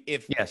 I mean,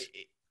 yes.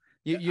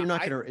 You're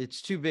not going to,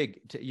 it's too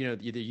big to, there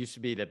used to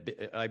be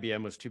that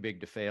IBM was too big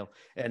to fail,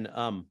 and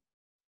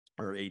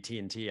or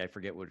AT&T, I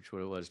forget which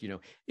one it was,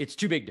 it's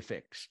too big to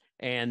fix.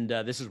 And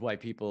this is why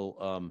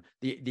people,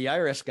 the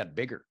IRS got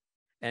bigger.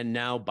 And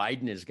now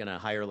Biden is going to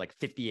hire like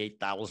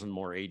 58,000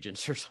 more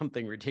agents or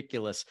something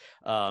ridiculous.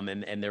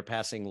 And they're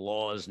passing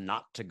laws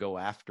not to go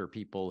after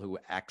people who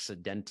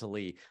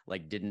accidentally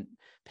didn't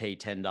pay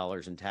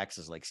 $10 in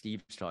taxes like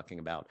Steve's talking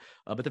about.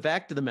 But the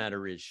fact of the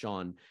matter is,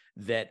 Sean,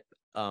 that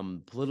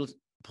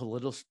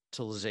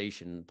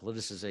politicization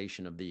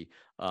of the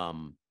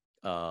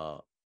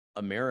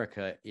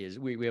America is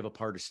we have a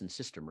partisan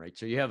system, right?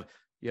 So you have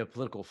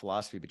political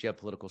philosophy, but you have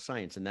political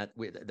science, and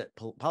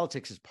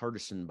politics is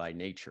partisan by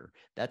nature.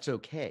 That's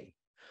okay.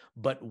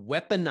 But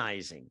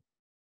weaponizing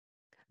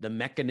the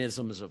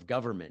mechanisms of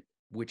government,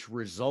 which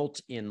result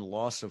in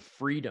loss of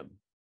freedom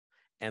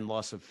and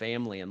loss of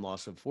family and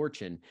loss of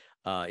fortune,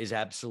 is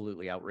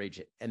absolutely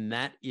outrageous. And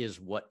that is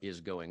what is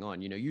going on.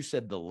 You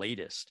said the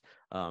latest.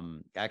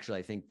 Actually,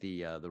 I think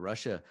the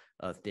Russia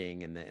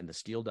thing and the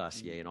Steele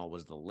dossier and all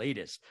was the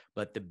latest,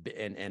 but the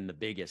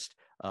biggest.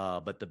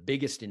 But the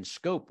biggest in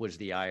scope was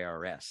the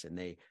IRS,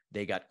 and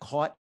they got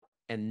caught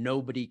and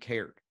nobody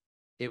cared.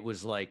 It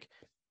was like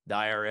the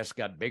IRS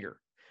got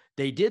bigger.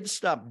 They did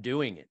stop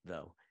doing it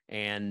though.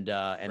 And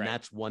right.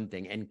 That's one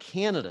thing. And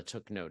Canada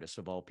took notice,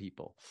 of all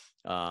people,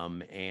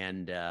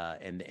 and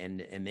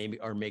they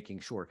are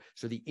making sure.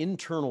 So the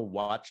internal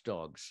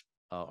watchdogs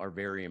are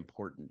very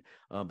important,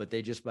 but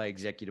they just by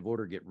executive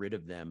order get rid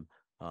of them.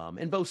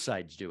 And both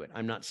sides do it.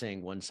 I'm not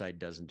saying one side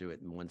doesn't do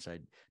it and one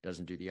side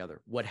doesn't do the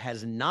other. What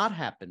has not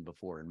happened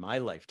before in my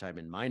lifetime,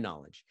 in my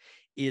knowledge,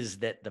 is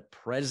that the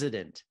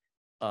president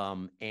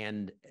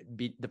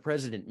the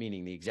president,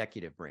 meaning the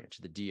executive branch,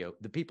 the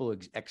people who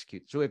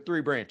execute. So we have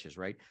 3 branches,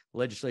 right?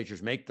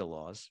 Legislatures make the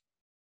laws.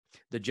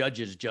 The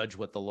judges judge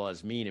what the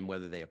laws mean and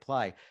whether they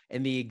apply.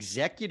 And the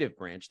executive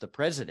branch, the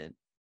president,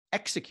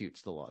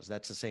 executes the laws.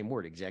 That's the same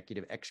word,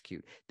 executive,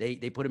 execute. They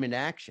put them into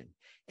action.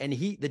 And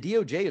the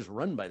DOJ is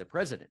run by the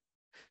president.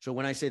 So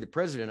when I say the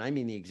president, I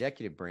mean the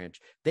executive branch.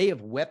 They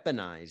have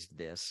weaponized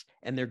this,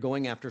 and they're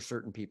going after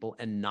certain people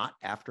and not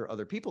after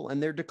other people.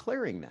 And they're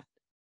declaring that.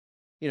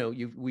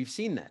 We've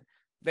seen that.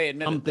 They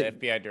admitted, the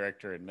FBI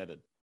director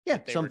admitted. Yeah,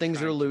 some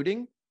things are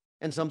looting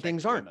and some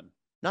things aren't. Women.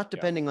 Not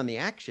depending on the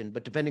action,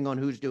 but depending on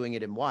who's doing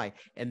it and why.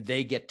 And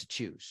they get to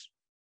choose,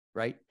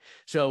 right?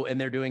 So, and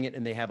they're doing it,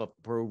 and they have a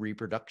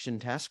pro-reproduction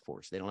task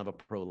force. They don't have a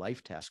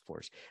pro-life task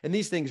force. And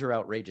these things are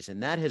outrageous,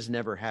 and that has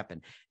never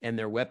happened. And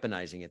they're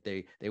weaponizing it.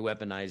 They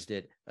weaponized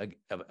it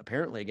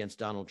apparently against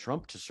Donald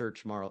Trump to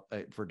search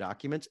for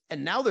documents.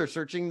 And now they're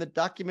searching the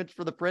documents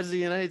for the president of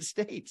the United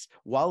States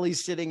while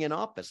he's sitting in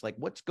office. Like,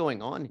 what's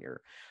going on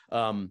here?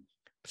 The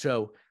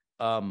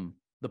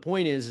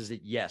point is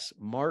that, yes,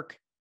 Mark,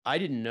 I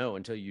didn't know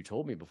until you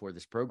told me before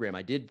this program.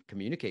 I did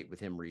communicate with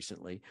him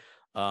recently.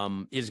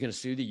 Is going to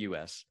sue the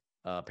U.S.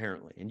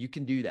 Apparently, and you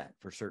can do that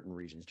for certain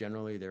reasons.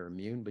 Generally, they're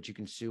immune, but you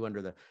can sue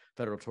under the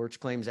Federal Tort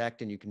Claims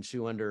Act, and you can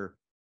sue under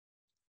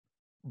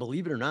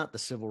believe it or not, the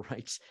civil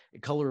rights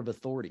color of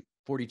authority,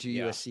 42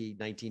 Yeah. USC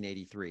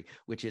 1983,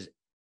 which is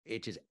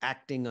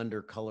acting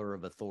under color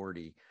of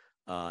authority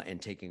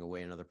and taking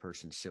away another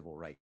person's civil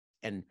right.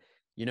 And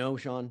you know,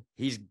 Sean,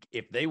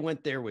 if they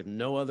went there with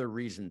no other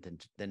reason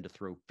than to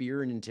throw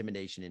fear and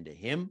intimidation into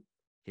him,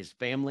 his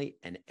family,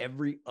 and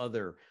every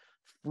other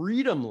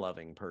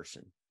freedom-loving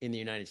person in the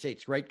United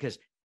States, right? Because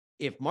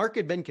if Mark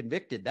had been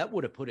convicted, that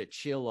would have put a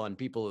chill on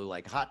people who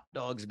like hot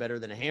dogs better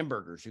than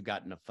hamburgers who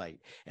got in a fight,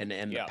 and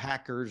the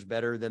Packers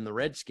better than the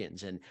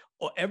Redskins, and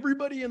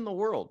everybody in the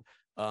world,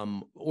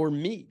 or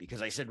me,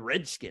 because I said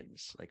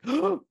Redskins. Like,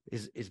 oh,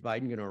 is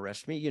Biden going to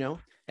arrest me? You know,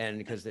 and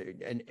because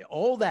and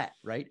all that,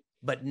 right?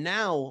 But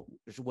now,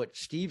 what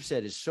Steve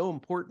said is so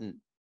important.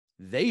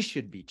 They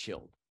should be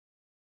chilled.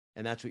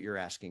 And that's what you're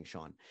asking,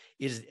 Sean.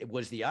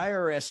 Was the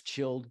IRS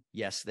chilled?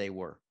 Yes, they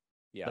were.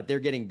 Yeah. But they're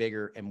getting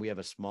bigger, and we have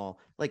a small,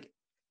 like,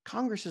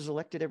 Congress is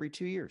elected every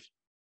 2 years.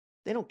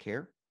 They don't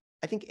care.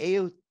 I think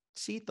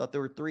AOC thought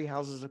there were 3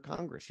 houses of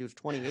Congress. She was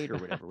 28 or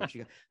whatever.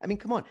 I mean,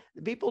 come on.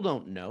 People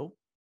don't know.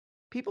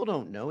 People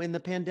don't know. In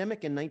the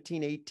pandemic in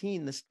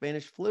 1918, the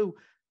Spanish flu,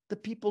 the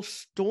people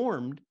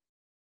stormed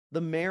the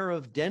mayor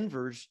of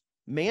Denver's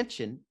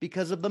mansion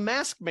because of the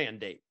mask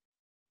mandate.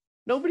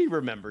 Nobody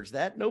remembers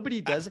that.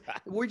 Nobody does.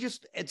 Which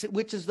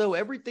is though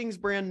everything's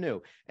brand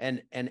new.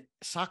 And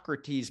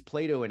Socrates,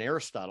 Plato, and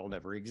Aristotle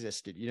never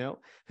existed. You know,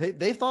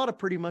 they thought of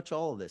pretty much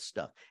all of this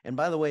stuff. And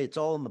by the way, it's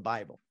all in the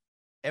Bible.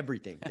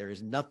 Everything. There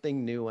is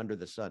nothing new under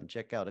the sun.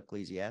 Check out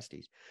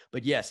Ecclesiastes.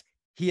 But yes,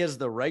 he has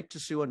the right to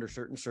sue under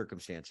certain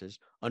circumstances.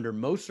 Under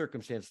most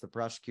circumstances, the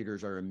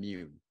prosecutors are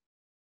immune.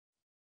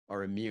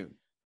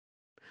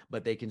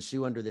 But they can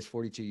sue under this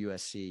 42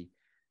 USC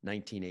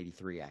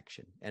 1983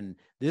 action. And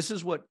this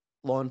is what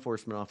law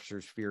enforcement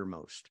officers fear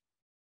most,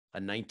 a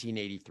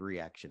 1983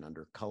 action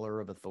under color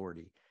of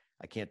authority.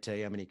 I can't tell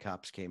you how many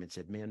cops came and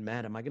said, man,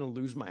 Matt, am I going to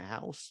lose my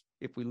house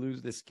if we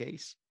lose this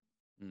case?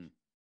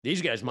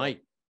 These guys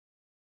might.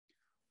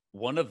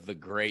 One of the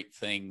great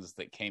things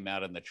that came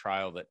out in the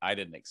trial that I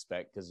didn't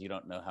expect, because you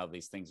don't know how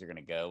these things are going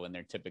to go, and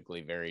they're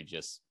typically very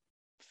just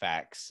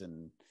facts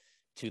and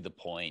to the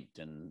point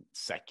and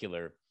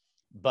secular,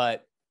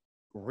 but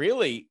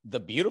really the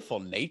beautiful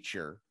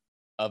nature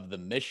of the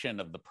mission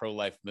of the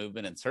pro-life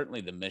movement, and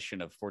certainly the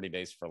mission of 40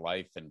 Days for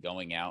Life and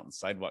going out and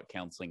sidewalk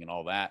counseling and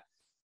all that,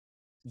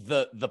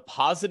 the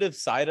positive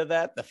side of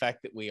that, the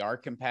fact that we are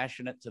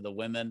compassionate to the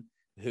women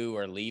who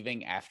are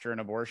leaving after an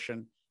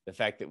abortion, the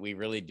fact that we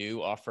really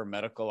do offer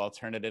medical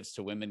alternatives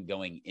to women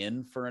going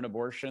in for an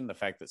abortion, the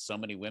fact that so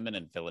many women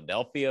in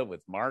Philadelphia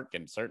with Mark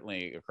and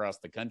certainly across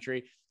the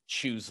country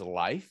choose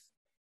life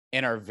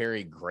and are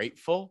very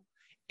grateful,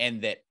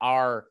 and that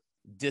our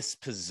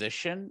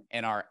disposition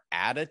and our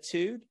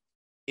attitude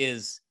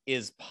is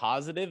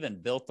positive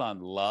and built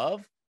on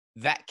love,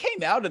 that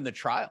came out in the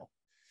trial.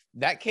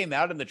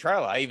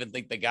 I even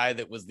think the guy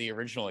that was the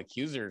original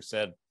accuser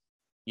said,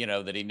 you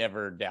know, that he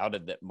never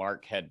doubted that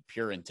Mark had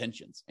pure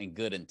intentions and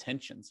good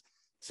intentions.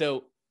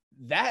 So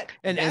that,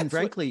 and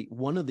frankly,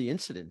 one of the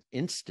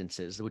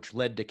instances which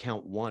led to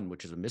count 1,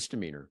 which is a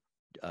misdemeanor,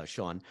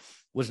 Sean,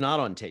 was not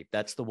on tape.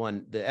 That's the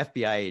one. The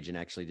FBI agent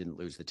actually didn't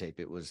lose the tape.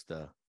 It was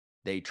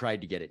they tried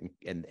to get it,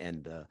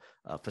 and the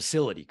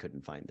facility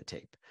couldn't find the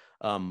tape.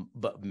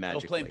 But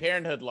magically, Planned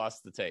Parenthood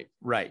lost the tape.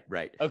 Right.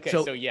 Okay,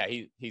 so yeah,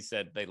 he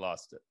said they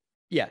lost it.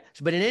 Yeah,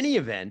 but in any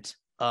event,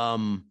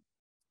 and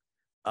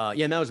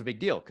that was a big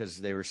deal, because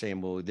they were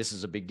saying, well, this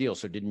is a big deal.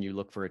 So didn't you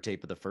look for a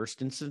tape of the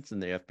first instance?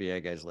 And the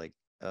FBI guy's like,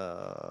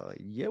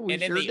 yeah, we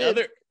and sure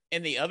did.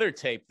 In the other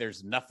tape,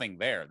 there's nothing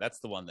there. That's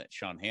the one that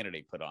Sean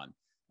Hannity put on.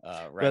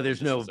 Well,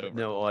 there's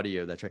no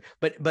audio. That's right.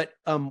 But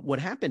what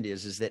happened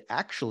is that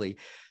actually,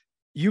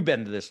 you've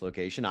been to this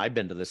location. I've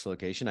been to this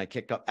location. I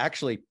kicked off.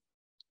 Actually,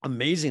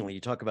 amazingly, you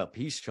talk about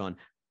peace, Sean.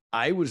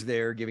 I was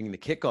there giving the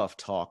kickoff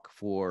talk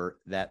for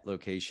that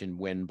location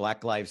when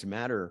Black Lives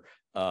Matter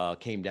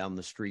came down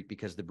the street,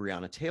 because the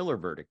Breonna Taylor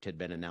verdict had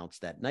been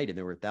announced that night, and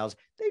there were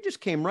thousands. They just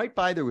came right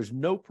by. There was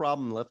no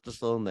problem, left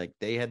us alone. Like,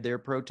 they had their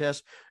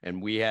protest,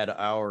 and we had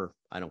our,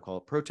 I don't call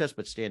it protest,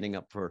 but standing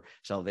up for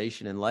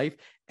salvation and life.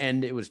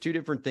 And it was 2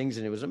 different things,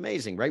 and it was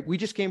amazing, right? We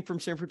just came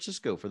from San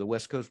Francisco for the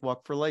West Coast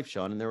Walk for Life,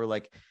 Sean, and there were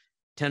like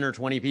 10 or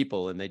 20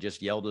 people, and they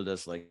just yelled at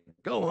us like,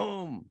 go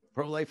home,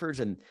 pro-lifers.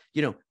 And,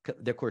 you know,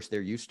 of course,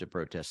 they're used to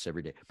protests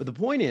every day. But the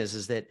point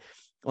is that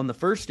on the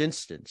first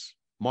instance,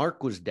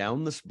 Mark was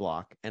down this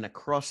block and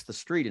across the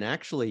street. And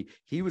actually,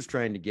 he was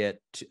trying to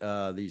get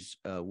these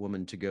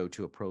women to go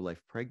to a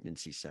pro-life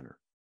pregnancy center.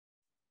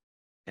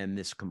 And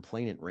this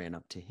complainant ran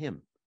up to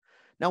him.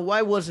 Now,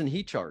 why wasn't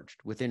he charged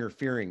with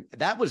interfering?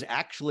 That was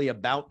actually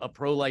about a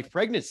pro-life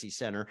pregnancy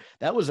center.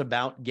 That was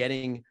about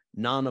getting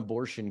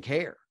non-abortion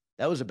care.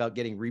 That was about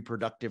getting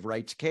reproductive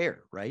rights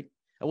care, right?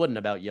 That wasn't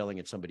about yelling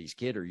at somebody's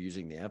kid or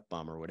using the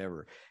F-bomb or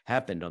whatever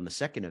happened on the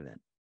second event.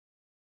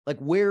 Like,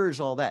 where is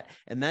all that?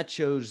 And that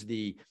shows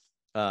the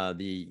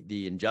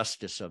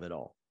injustice of it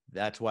all.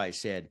 That's why I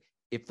said,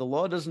 if the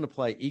law doesn't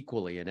apply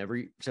equally in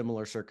every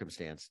similar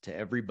circumstance to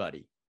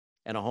everybody,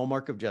 and a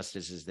hallmark of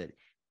justice is that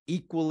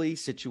equally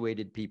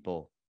situated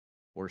people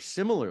or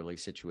similarly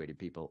situated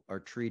people are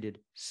treated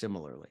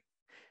similarly.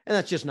 And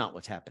that's just not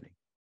what's happening.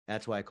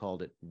 That's why I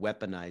called it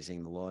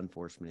weaponizing the law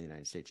enforcement in the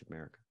United States of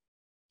America.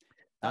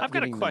 I've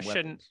got a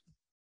question.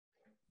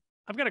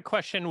 I've got a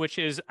question, which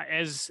is,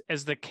 as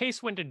the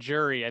case went to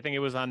jury, I think it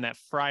was on that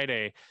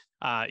Friday,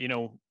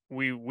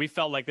 we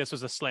felt like this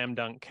was a slam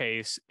dunk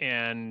case,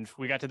 and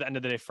we got to the end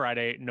of the day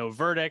Friday, no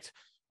verdict.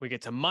 We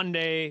get to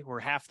Monday, we're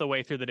half the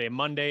way through the day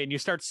Monday, and you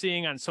start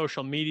seeing on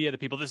social media the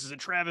people, this is a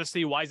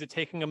travesty. Why is it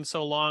taking them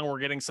so long? We're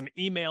getting some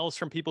emails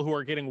from people who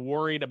are getting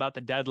worried about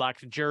the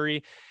deadlocked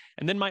jury.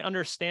 And then my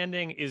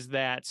understanding is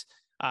that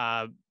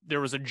there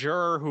was a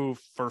juror who,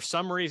 for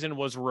some reason,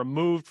 was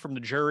removed from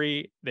the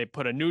jury. They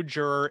put a new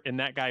juror in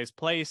that guy's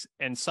place,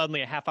 and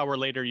suddenly a half hour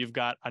later, you've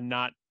got a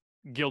not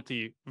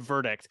guilty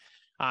verdict.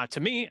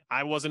 To me,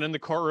 I wasn't in the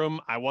courtroom.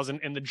 I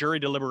wasn't in the jury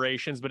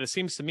deliberations, but it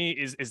seems to me,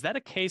 is that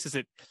a case?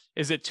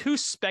 Is it too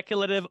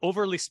speculative,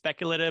 overly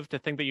speculative to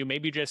think that you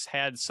maybe just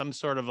had some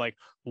sort of like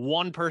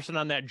one person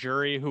on that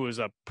jury who was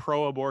a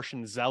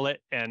pro-abortion zealot,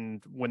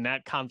 and when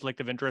that conflict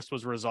of interest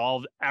was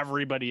resolved,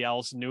 everybody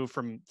else knew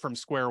from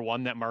square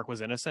one that Mark was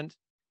innocent?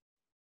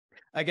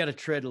 I got to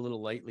tread a little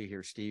lightly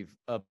here, Steve,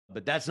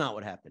 but that's not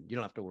what happened. You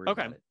don't have to worry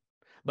about it.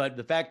 But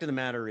the fact of the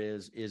matter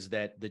is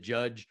that the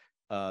judge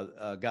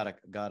got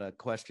a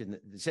question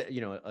that said,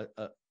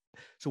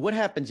 so what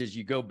happens is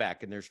you go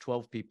back and there's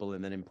 12 people,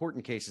 and then in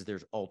important cases,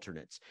 there's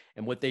alternates.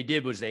 And what they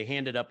did was they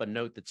handed up a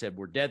note that said,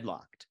 we're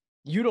deadlocked.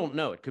 You don't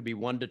know. It could be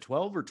 1 to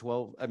 12 or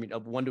 12. I mean,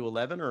 1 to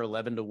 11 or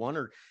 11 to 1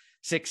 or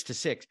 6 to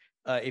 6.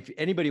 If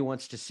anybody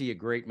wants to see a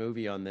great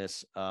movie on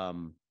this,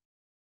 an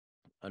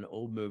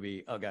old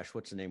movie. Oh gosh,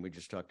 what's the name? We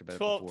just talked about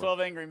 12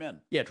 Angry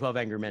Men. Yeah. 12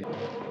 Angry Men.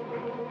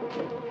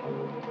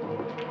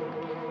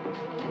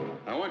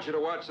 I want you to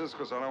watch this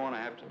because I don't want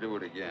to have to do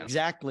it again.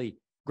 Exactly.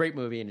 Great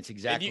movie, and it's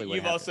exactly what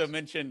you've happens. also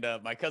mentioned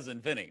My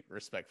Cousin Vinny,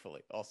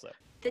 respectfully, also.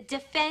 The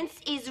defense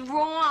is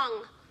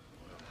wrong.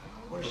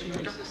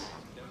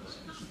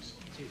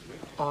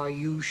 Are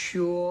you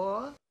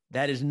sure?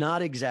 That is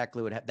not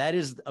exactly what happened. That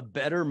is a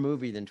better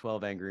movie than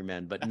 12 Angry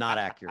Men, but not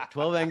accurate.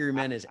 12 Angry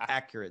Men is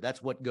accurate.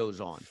 That's what goes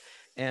on.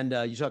 And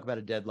you talk about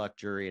a deadlocked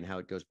jury and how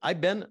it goes.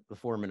 I've been the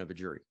foreman of a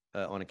jury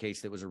on a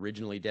case that was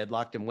originally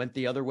deadlocked and went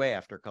the other way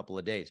after a couple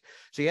of days.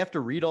 So you have to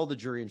read all the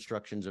jury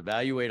instructions,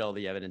 evaluate all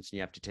the evidence, and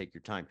you have to take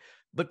your time.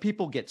 But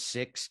people get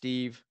sick,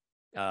 Steve.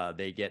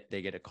 They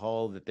get a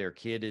call that their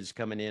kid is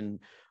coming in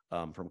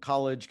from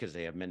college because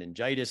they have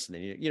meningitis, and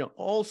they,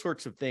 all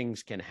sorts of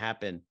things can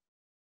happen.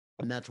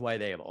 And that's why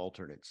they have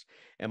alternates.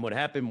 And what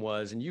happened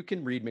was, and you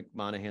can read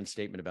McMonahan's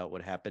statement about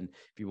what happened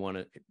if you want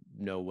to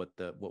know what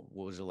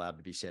was allowed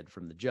to be said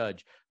from the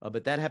judge.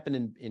 But that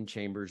happened in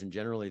chambers, and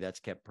generally that's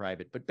kept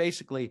private. But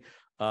basically,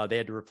 they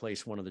had to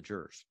replace one of the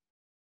jurors,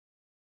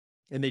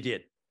 and they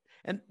did.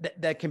 And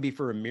that can be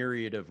for a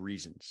myriad of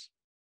reasons.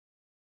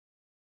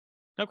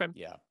 Okay.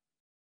 Yeah.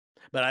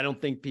 But I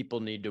don't think people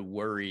need to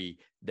worry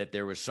that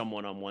there was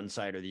someone on one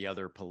side or the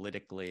other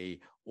politically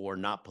or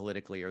not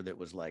politically, or that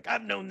was like,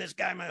 I've known this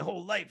guy my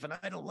whole life and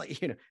I don't like,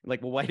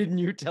 like, well, why didn't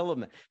you tell him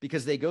that?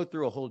 Because they go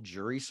through a whole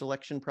jury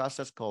selection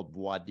process called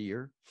voir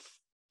dire,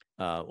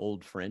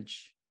 Old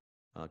French,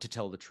 to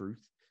tell the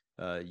truth,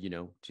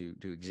 to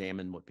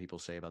examine what people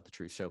say about the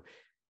truth. So,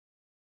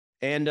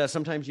 and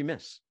sometimes you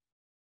miss,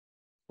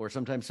 or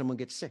sometimes someone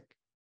gets sick.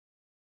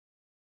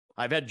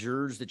 I've had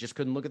jurors that just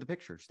couldn't look at the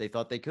pictures. They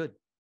thought they could.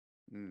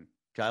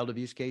 Child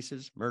abuse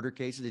cases, murder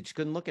cases, they just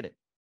couldn't look at it.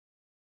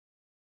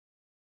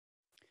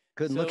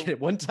 Couldn't look at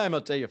it. One time,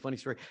 I'll tell you a funny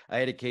story. I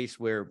had a case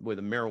with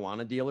the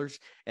marijuana dealers,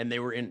 and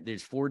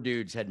these 4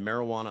 dudes had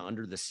marijuana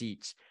under the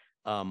seats,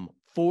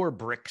 4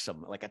 bricks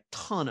of them, like a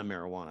ton of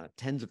marijuana,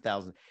 tens of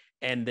thousands.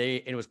 And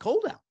it was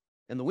cold out,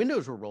 and the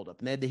windows were rolled up,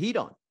 and they had the heat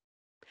on.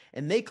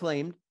 And they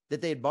claimed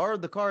that they had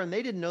borrowed the car, and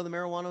they didn't know the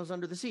marijuana was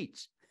under the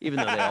seats, even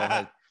though they all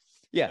had.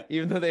 Yeah,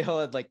 even though they all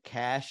had like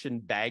cash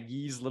and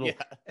baggies,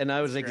 and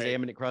I was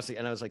examining it across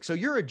and I was like, so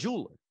you're a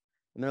jeweler?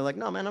 And they're like,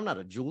 no, man, I'm not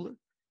a jeweler.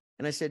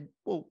 And I said,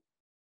 well,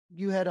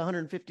 you had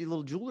 150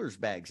 little jeweler's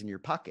bags in your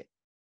pocket.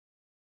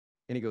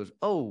 And he goes,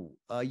 oh,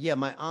 yeah,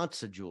 my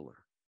aunt's a jeweler.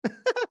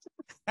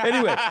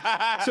 Anyway,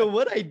 so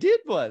what I did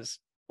was,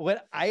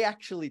 what I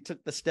actually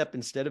took the step,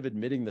 instead of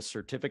admitting the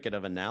certificate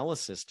of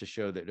analysis to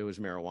show that it was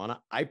marijuana,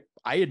 I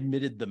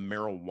admitted the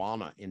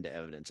marijuana into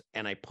evidence,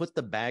 and I put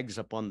the bags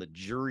up on the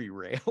jury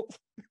rail.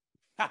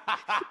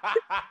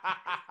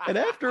 And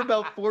after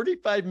about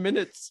 45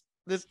 minutes,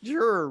 this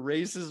juror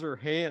raises her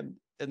hand,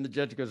 and the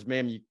judge goes,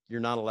 ma'am,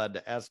 you're not allowed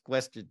to ask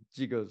questions.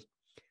 She goes,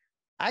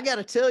 I got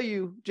to tell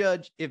you,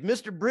 Judge, if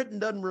Mr. Britton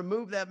doesn't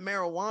remove that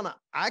marijuana,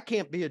 I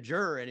can't be a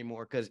juror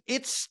anymore because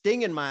it's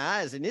stinging my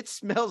eyes and it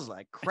smells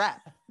like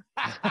crap.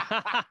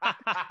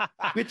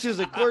 Which is,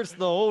 of course,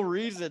 the whole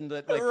reason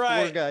that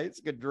 4 guys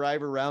could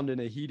drive around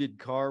in a heated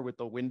car with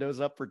the windows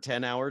up for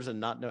 10 hours and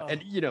not know.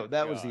 And,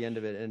 that was the end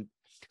of it. And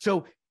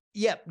so,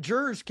 yeah,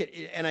 jurors can.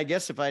 And I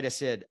guess if I'd have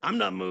said, I'm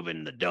not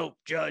moving the dope,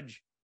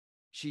 Judge,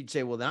 she'd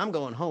say, well, then I'm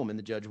going home. And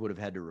the judge would have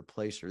had to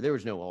replace her. There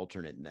was no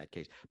alternate in that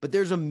case. But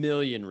there's a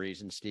million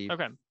reasons, Steve.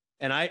 Okay.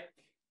 And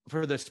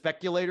for the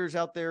speculators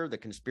out there, the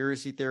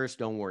conspiracy theorists,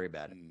 don't worry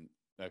about it.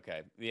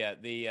 Okay.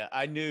 Yeah.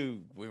 I knew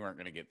we weren't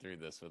going to get through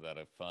this without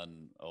a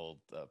fun old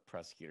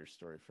prosecutor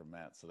story from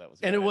Matt. So that was,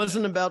 and it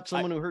wasn't about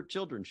someone who hurt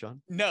children,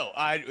 Sean. No,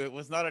 it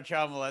was not a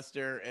child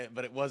molester,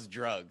 but it was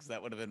drugs.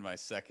 That would have been my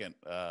second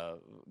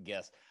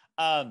guess.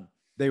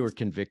 They were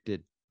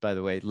convicted, by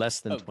the way,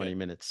 less than 20 good.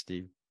 minutes,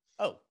 Steve.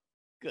 Oh,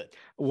 good.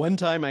 One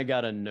time I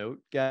got a note,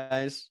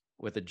 guys,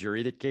 with a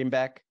jury that came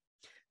back.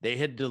 They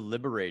had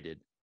deliberated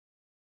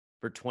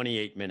for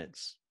 28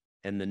 minutes.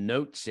 And the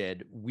note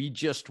said, we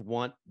just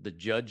want the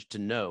judge to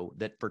know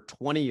that for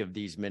 20 of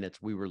these minutes,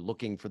 we were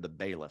looking for the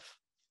bailiff.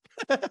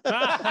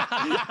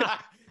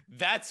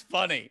 That's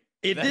funny.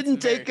 It didn't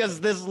take us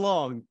this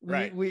long.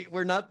 Right.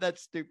 We're not that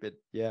stupid.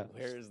 Yeah.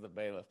 Where's the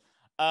bailiff?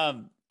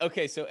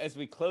 Okay. So as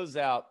we close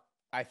out,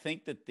 I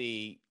think that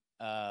the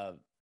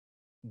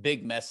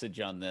big message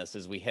on this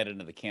as we head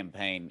into the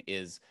campaign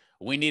is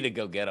we need to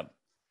go get them.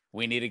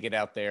 We need to get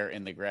out there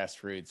in the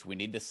grassroots. We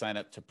need to sign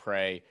up to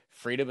pray.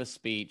 Freedom of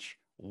speech,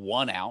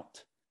 one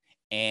out.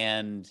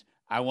 And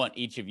I want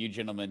each of you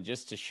gentlemen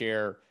just to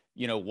share,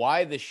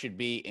 why this should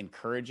be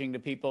encouraging to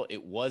people.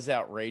 It was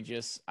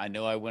outrageous. I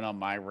know I went on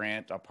my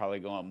rant. I'll probably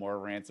go on more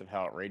rants of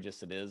how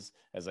outrageous it is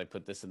as I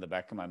put this in the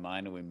back of my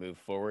mind and we move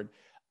forward.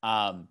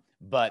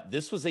 But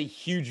this was a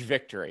huge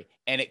victory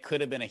and it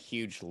could have been a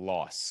huge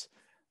loss.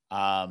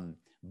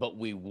 But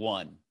we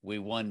won. We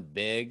won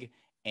big,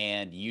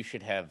 and you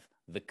should have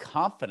the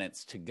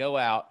confidence to go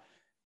out.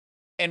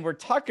 And we're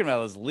talking about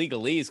those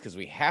legalese because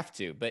we have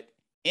to, but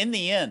in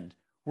the end,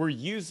 we're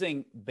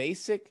using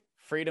basic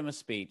freedom of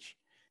speech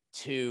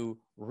to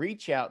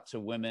reach out to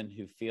women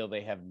who feel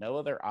they have no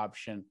other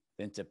option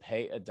than to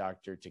pay a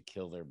doctor to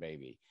kill their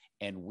baby.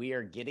 And we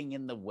are getting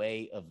in the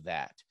way of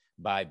that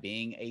by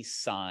being a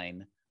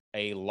sign,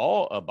 a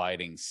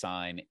law-abiding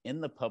sign in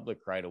the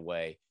public right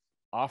away,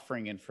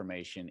 offering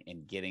information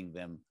and getting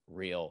them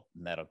real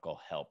medical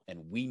help.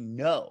 And we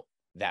know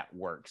that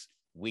works.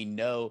 We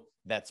know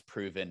that's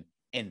proven,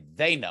 and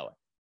they know it.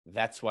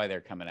 That's why they're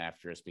coming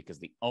after us, because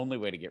the only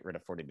way to get rid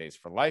of 40 Days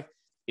for Life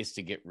is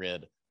to get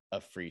rid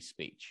of free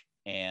speech.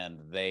 And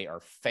they are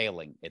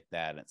failing at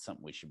that. And it's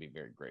something we should be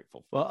very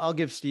grateful for. Well, I'll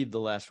give Steve the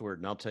last word,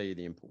 and I'll tell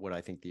you what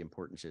I think the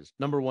importance is.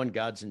 Number one,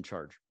 God's in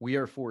charge. We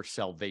are for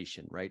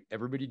salvation, right?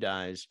 Everybody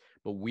dies,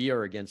 but we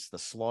are against the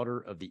slaughter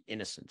of the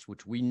innocents,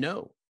 which we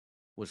know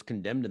was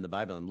condemned in the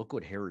Bible. And look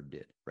what Herod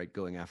did, right?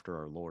 Going after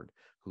our Lord,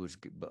 who is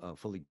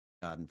fully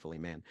God and fully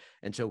man.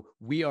 And so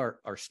we are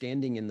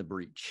standing in the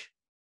breach,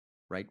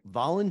 right?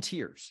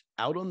 Volunteers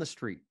out on the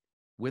street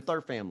with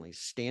our families,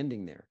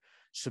 standing there,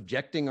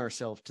 subjecting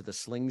ourselves to the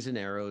slings and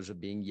arrows of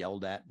being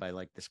yelled at by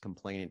like this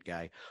complainant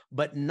guy,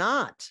 but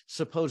not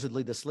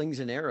supposedly the slings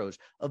and arrows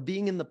of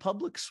being in the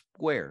public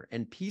square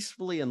and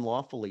peacefully and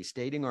lawfully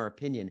stating our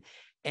opinion.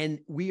 And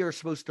we are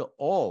supposed to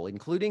all,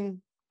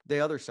 including the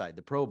other side,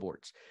 the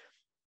pro-aborts,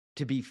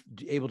 to be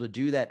able to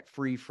do that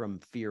free from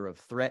fear of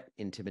threat,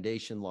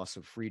 intimidation, loss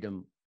of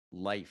freedom,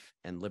 life,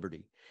 and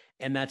liberty.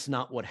 And that's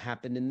not what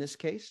happened in this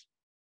case,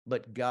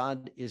 but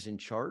God is in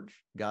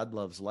charge. God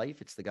loves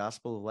life. It's the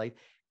gospel of life.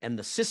 And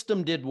the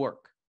system did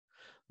work.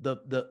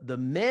 The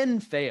men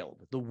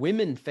failed. The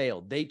women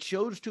failed. They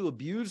chose to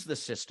abuse the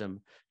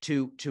system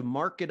to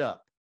mark it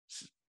up,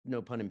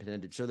 no pun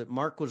intended, so that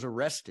Mark was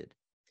arrested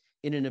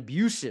in an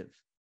abusive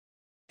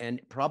and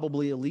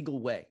probably illegal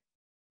way,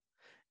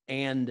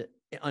 and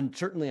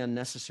certainly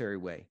unnecessary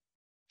way.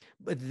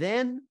 But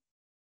then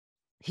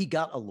he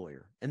got a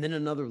lawyer, and then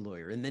another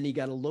lawyer, and then he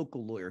got a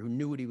local lawyer who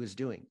knew what he was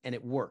doing, and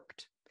it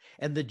worked.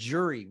 And the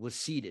jury was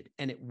seated,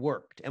 and it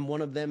worked. And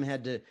one of them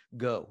had to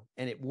go,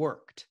 and it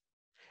worked.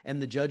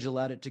 And the judge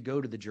allowed it to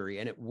go to the jury,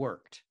 and it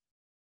worked.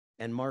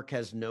 And Mark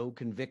has no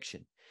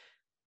conviction.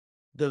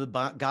 The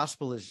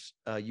gospel, is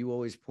you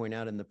always point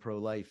out in the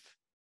pro-life,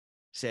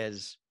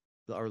 says,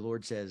 our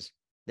Lord says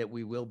that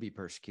we will be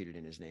persecuted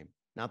in his name,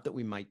 not that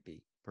we might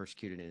be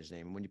persecuted in his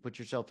name. And when you put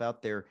yourself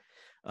out there,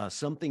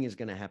 something is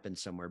going to happen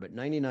somewhere. But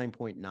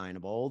 99.9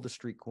 of all the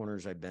street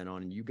corners I've been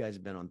on, and you guys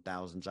have been on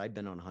thousands, I've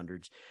been on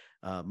hundreds,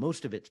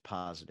 most of it's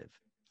positive.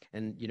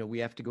 And, we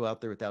have to go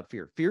out there without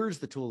fear. Fear is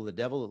the tool of the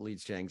devil. It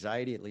leads to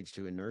anxiety. It leads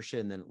to inertia,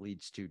 and then it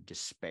leads to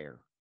despair.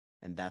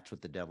 And that's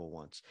what the devil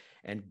wants.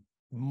 And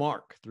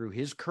Mark, through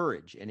his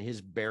courage and his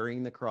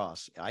bearing the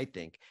cross, I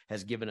think,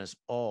 has given us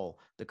all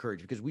the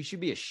courage, because we should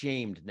be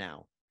ashamed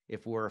now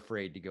if we're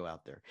afraid to go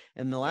out there.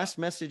 And the last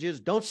message is,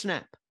 don't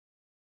snap.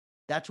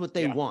 That's what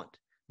they want.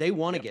 They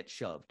want to get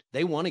shoved.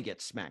 They want to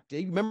get smacked.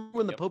 They remember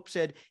when the Pope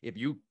said, if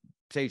you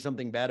say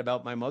something bad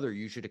about my mother,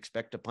 you should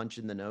expect a punch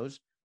in the nose?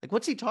 Like,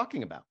 what's he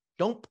talking about?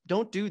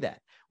 Don't do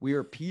that. We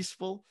are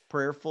peaceful,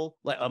 prayerful,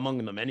 like,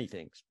 among the many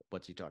things.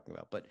 What's he talking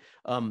about? But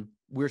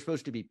we're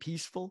supposed to be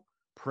peaceful,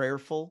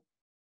 prayerful,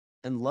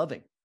 and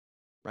loving,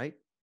 right?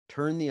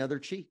 Turn the other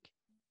cheek.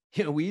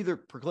 We either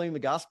proclaim the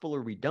gospel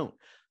or we don't.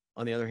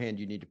 On the other hand,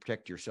 you need to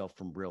protect yourself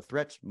from real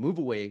threats. Move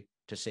away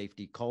to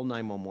safety. Call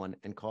 911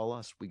 and call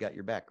us. We got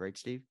your back, right,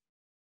 Steve?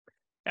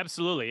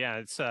 Absolutely. Yeah.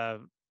 It's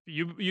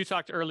You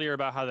talked earlier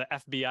about how the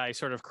FBI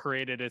sort of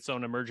created its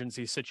own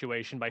emergency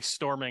situation by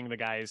storming the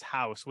guy's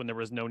house when there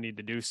was no need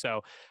to do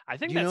so. I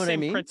think that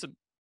same principle.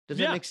 Does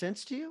that make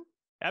sense to you?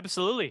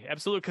 Absolutely.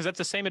 Absolutely. Because that's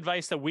the same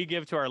advice that we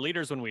give to our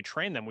leaders when we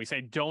train them. We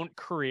say, don't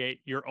create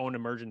your own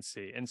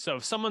emergency. And so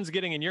if someone's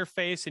getting in your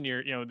face and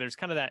there's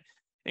kind of that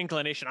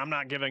inclination, I'm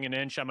not giving an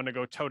inch, I'm going to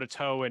go toe to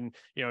toe. And,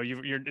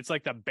 it's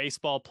like the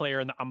baseball player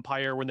and the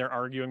umpire when they're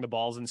arguing the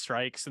balls and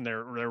strikes and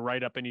they're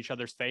right up in each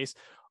other's face.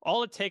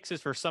 All it takes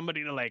is for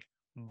somebody to like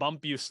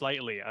bump you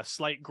slightly, a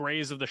slight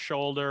graze of the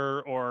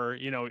shoulder, or,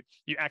 you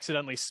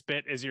accidentally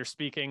spit as you're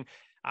speaking.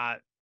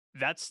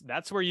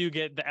 That's where you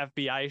get the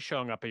FBI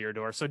showing up at your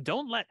door. So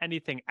don't let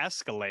anything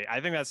escalate. I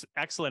think that's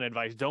excellent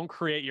advice. Don't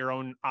create your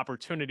own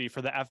opportunity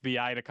for the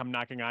FBI to come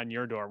knocking on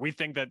your door. We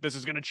think that this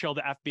is going to chill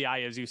the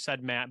FBI, as you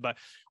said, Matt, but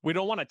we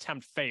don't want to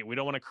tempt fate. We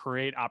don't want to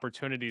create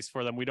opportunities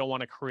for them. We don't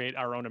want to create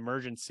our own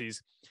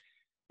emergencies.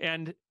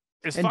 And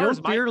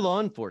don't fear law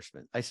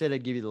enforcement. I said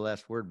I'd give you the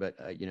last word, but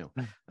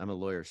I'm a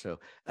lawyer, so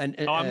I'm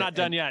not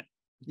done yet.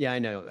 Yeah, I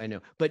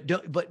know. But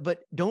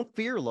don't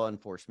fear law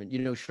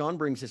enforcement. Sean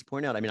brings this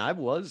point out. I mean, I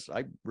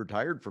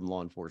retired from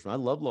law enforcement.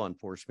 I love law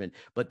enforcement,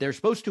 but they're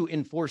supposed to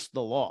enforce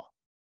the law,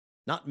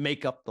 not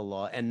make up the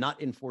law and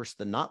not enforce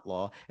the not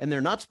law. And they're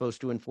not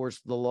supposed to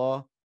enforce the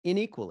law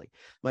unequally.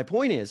 My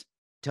point is,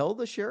 tell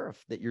the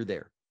sheriff that you're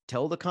there.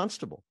 Tell the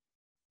constable.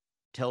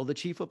 Tell the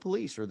chief of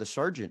police or the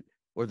sergeant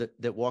or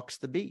that walks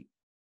the beat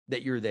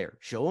that you're there.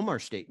 Show them our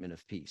statement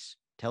of peace.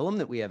 Tell them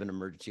that we have an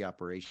emergency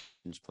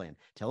operations plan.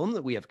 Tell them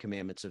that we have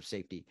commandments of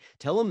safety.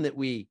 Tell them that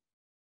we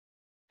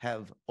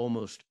have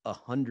almost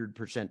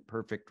 100%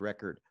 perfect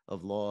record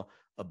of law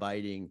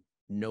abiding,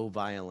 no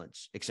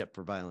violence except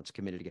for violence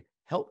committed against.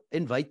 Help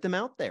invite them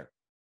out there.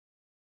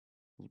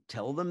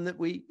 Tell them that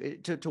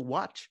to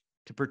watch,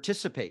 to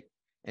participate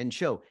and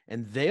show,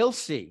 and they'll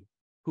see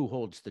who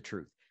holds the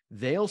truth.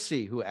 They'll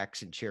see who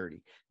acts in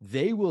charity.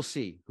 They will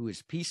see who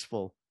is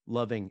peaceful,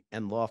 loving,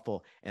 and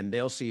lawful, and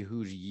they'll see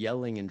who's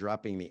yelling and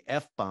dropping the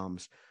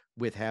F-bombs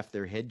with half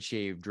their head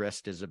shaved,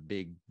 dressed as a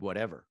big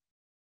whatever.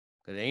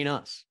 Because it ain't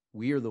us.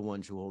 We are the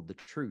ones who hold the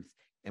truth,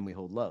 and we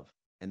hold love,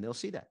 and they'll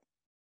see that.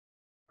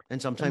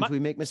 And sometimes we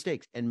make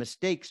mistakes, and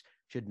mistakes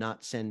should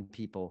not send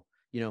people,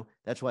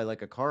 that's why,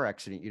 like a car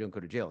accident, you don't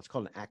go to jail. It's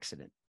called an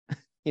accident,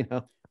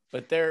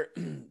 But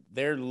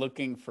they're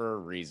looking for a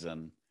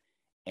reason.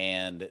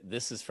 And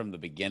this is from the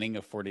beginning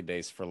of 40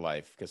 Days for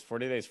Life, because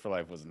 40 Days for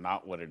Life was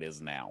not what it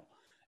is now.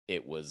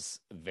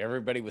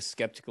 Everybody was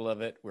skeptical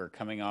of it. We're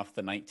coming off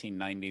the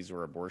 1990s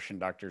where abortion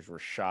doctors were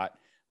shot,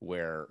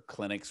 where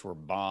clinics were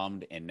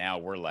bombed. And now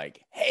we're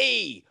like,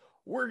 hey,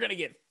 we're going to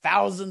get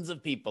thousands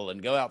of people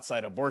and go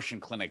outside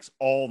abortion clinics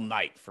all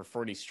night for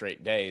 40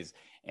 straight days.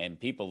 And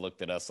people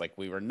looked at us like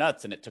we were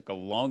nuts. And it took a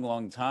long,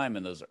 long time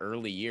in those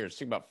early years. It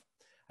took about,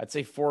 I'd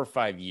say 4 or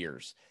 5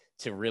 years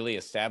to really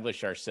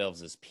establish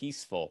ourselves as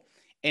peaceful.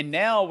 And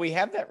now we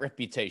have that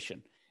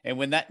reputation. And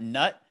when that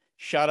nut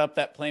shot up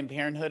that Planned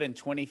Parenthood in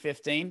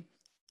 2015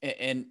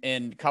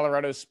 in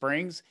Colorado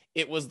Springs,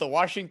 it was the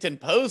Washington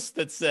Post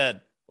that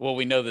said, well,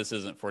 we know this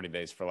isn't 40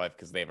 Days for Life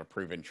because they have a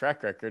proven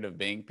track record of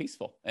being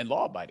peaceful and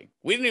law-abiding.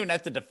 We didn't even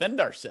have to defend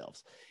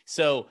ourselves.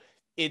 So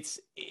it's,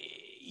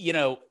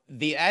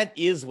 that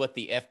is what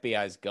the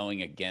FBI is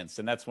going against.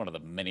 And that's one of the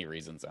many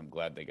reasons I'm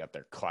glad they got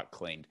their clock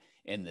cleaned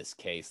in this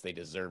case. They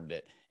deserved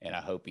it. And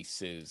I hope he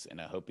sues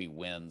and I hope he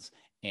wins.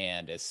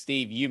 And as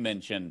Steve, you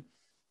mentioned,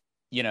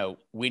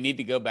 we need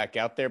to go back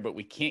out there, but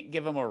we can't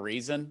give them a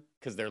reason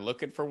because they're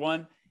looking for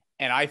one.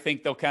 And I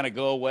think they'll kind of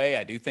go away.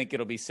 I do think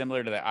it'll be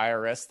similar to the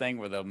IRS thing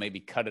where they'll maybe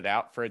cut it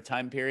out for a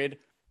time period,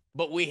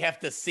 but we have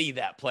to see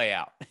that play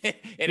out.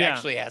 It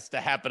actually has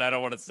to happen. I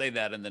don't want to say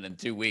that. And then in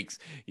 2 weeks,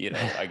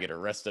 I get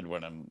arrested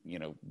when I'm,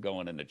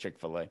 going into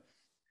Chick-fil-A.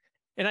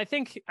 And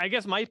I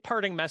guess my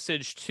parting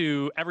message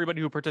to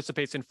everybody who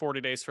participates in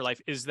 40 Days for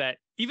Life is that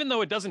even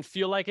though it doesn't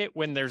feel like it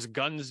when there's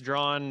guns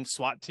drawn,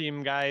 SWAT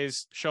team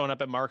guys showing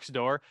up at Mark's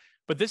door,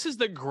 but this is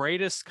the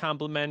greatest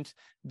compliment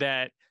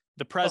that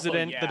the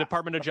president, the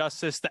Department of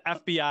Justice, the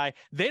FBI,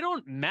 they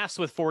don't mess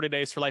with 40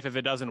 Days for Life if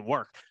it doesn't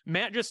work.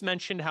 Matt just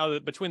mentioned how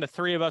between the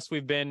three of us,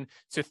 we've been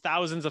to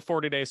thousands of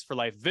 40 Days for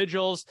Life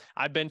vigils.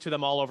 I've been to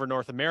them all over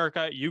North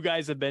America. You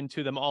guys have been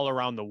to them all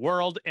around the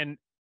world. And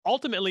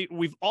ultimately,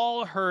 we've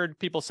all heard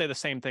people say the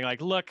same thing,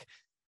 like, look,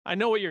 I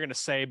know what you're going to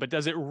say, but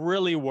does it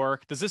really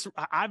work?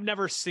 I've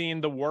never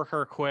seen the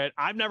worker quit.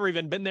 I've never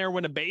even been there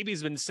when a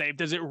baby's been saved.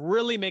 Does it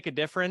really make a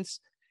difference?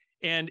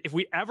 And if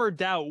we ever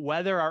doubt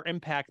whether our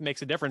impact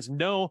makes a difference,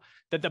 know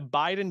that the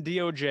Biden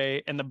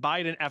DOJ and the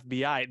Biden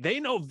FBI, they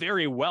know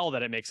very well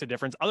that it makes a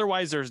difference.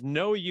 Otherwise, there's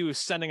no use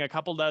sending a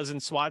couple dozen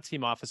SWAT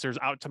team officers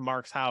out to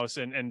Mark's house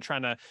and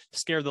trying to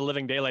scare the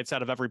living daylights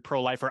out of every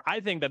pro-lifer.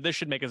 I think that this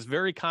should make us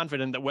very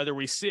confident that whether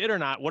we see it or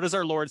not, what does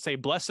our Lord say?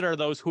 Blessed are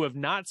those who have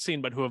not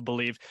seen but who have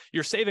believed.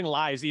 You're saving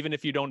lives even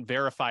if you don't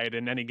verify it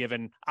in any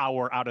given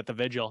hour out at the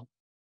vigil.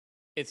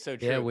 It's so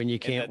true. Yeah, when you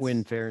can't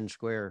win fair and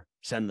square,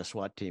 send the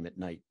SWAT team at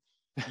night.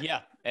 Yeah,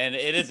 and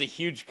it is a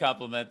huge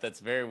compliment. That's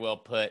very well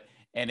put.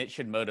 and it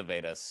should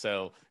motivate us.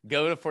 So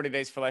go to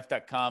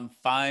 40daysforlife.com,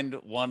 find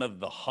one of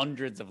the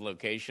hundreds of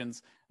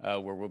locations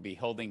where we'll be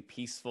holding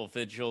peaceful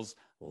vigils,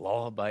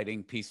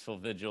 law-abiding peaceful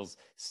vigils,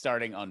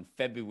 starting on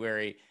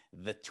February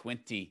the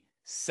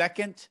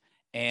 22nd.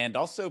 And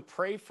also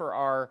pray for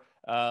our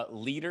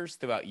leaders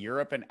throughout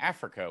Europe and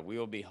Africa. We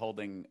will be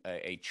holding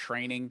a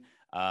training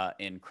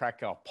in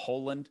Krakow,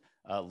 Poland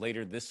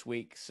later this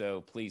week.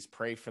 So please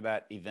pray for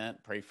that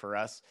event. Pray for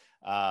us.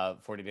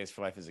 40 Days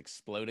for Life is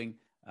exploding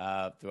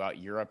throughout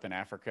Europe and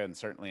Africa, and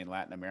certainly in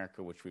Latin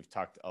America, which we've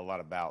talked a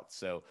lot about.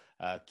 So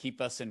keep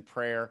us in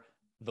prayer.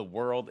 The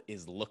world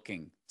is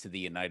looking to the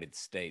United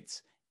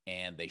States,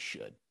 and they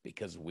should,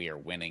 because we are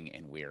winning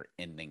and we are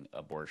ending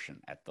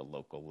abortion at the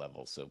local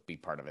level. So be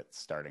part of it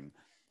starting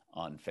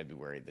on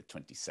February the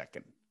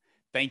 22nd.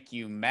 Thank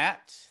you,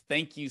 Matt.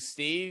 Thank you,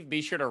 Steve.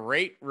 Be sure to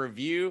rate,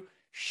 review,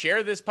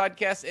 share this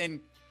podcast, and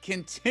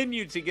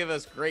continue to give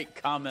us great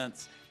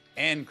comments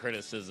and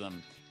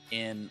criticism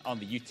on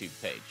the YouTube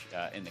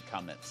page in the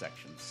comment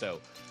section.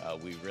 So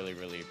we really,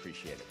 really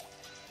appreciate it.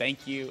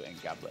 Thank you, and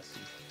God bless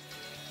you.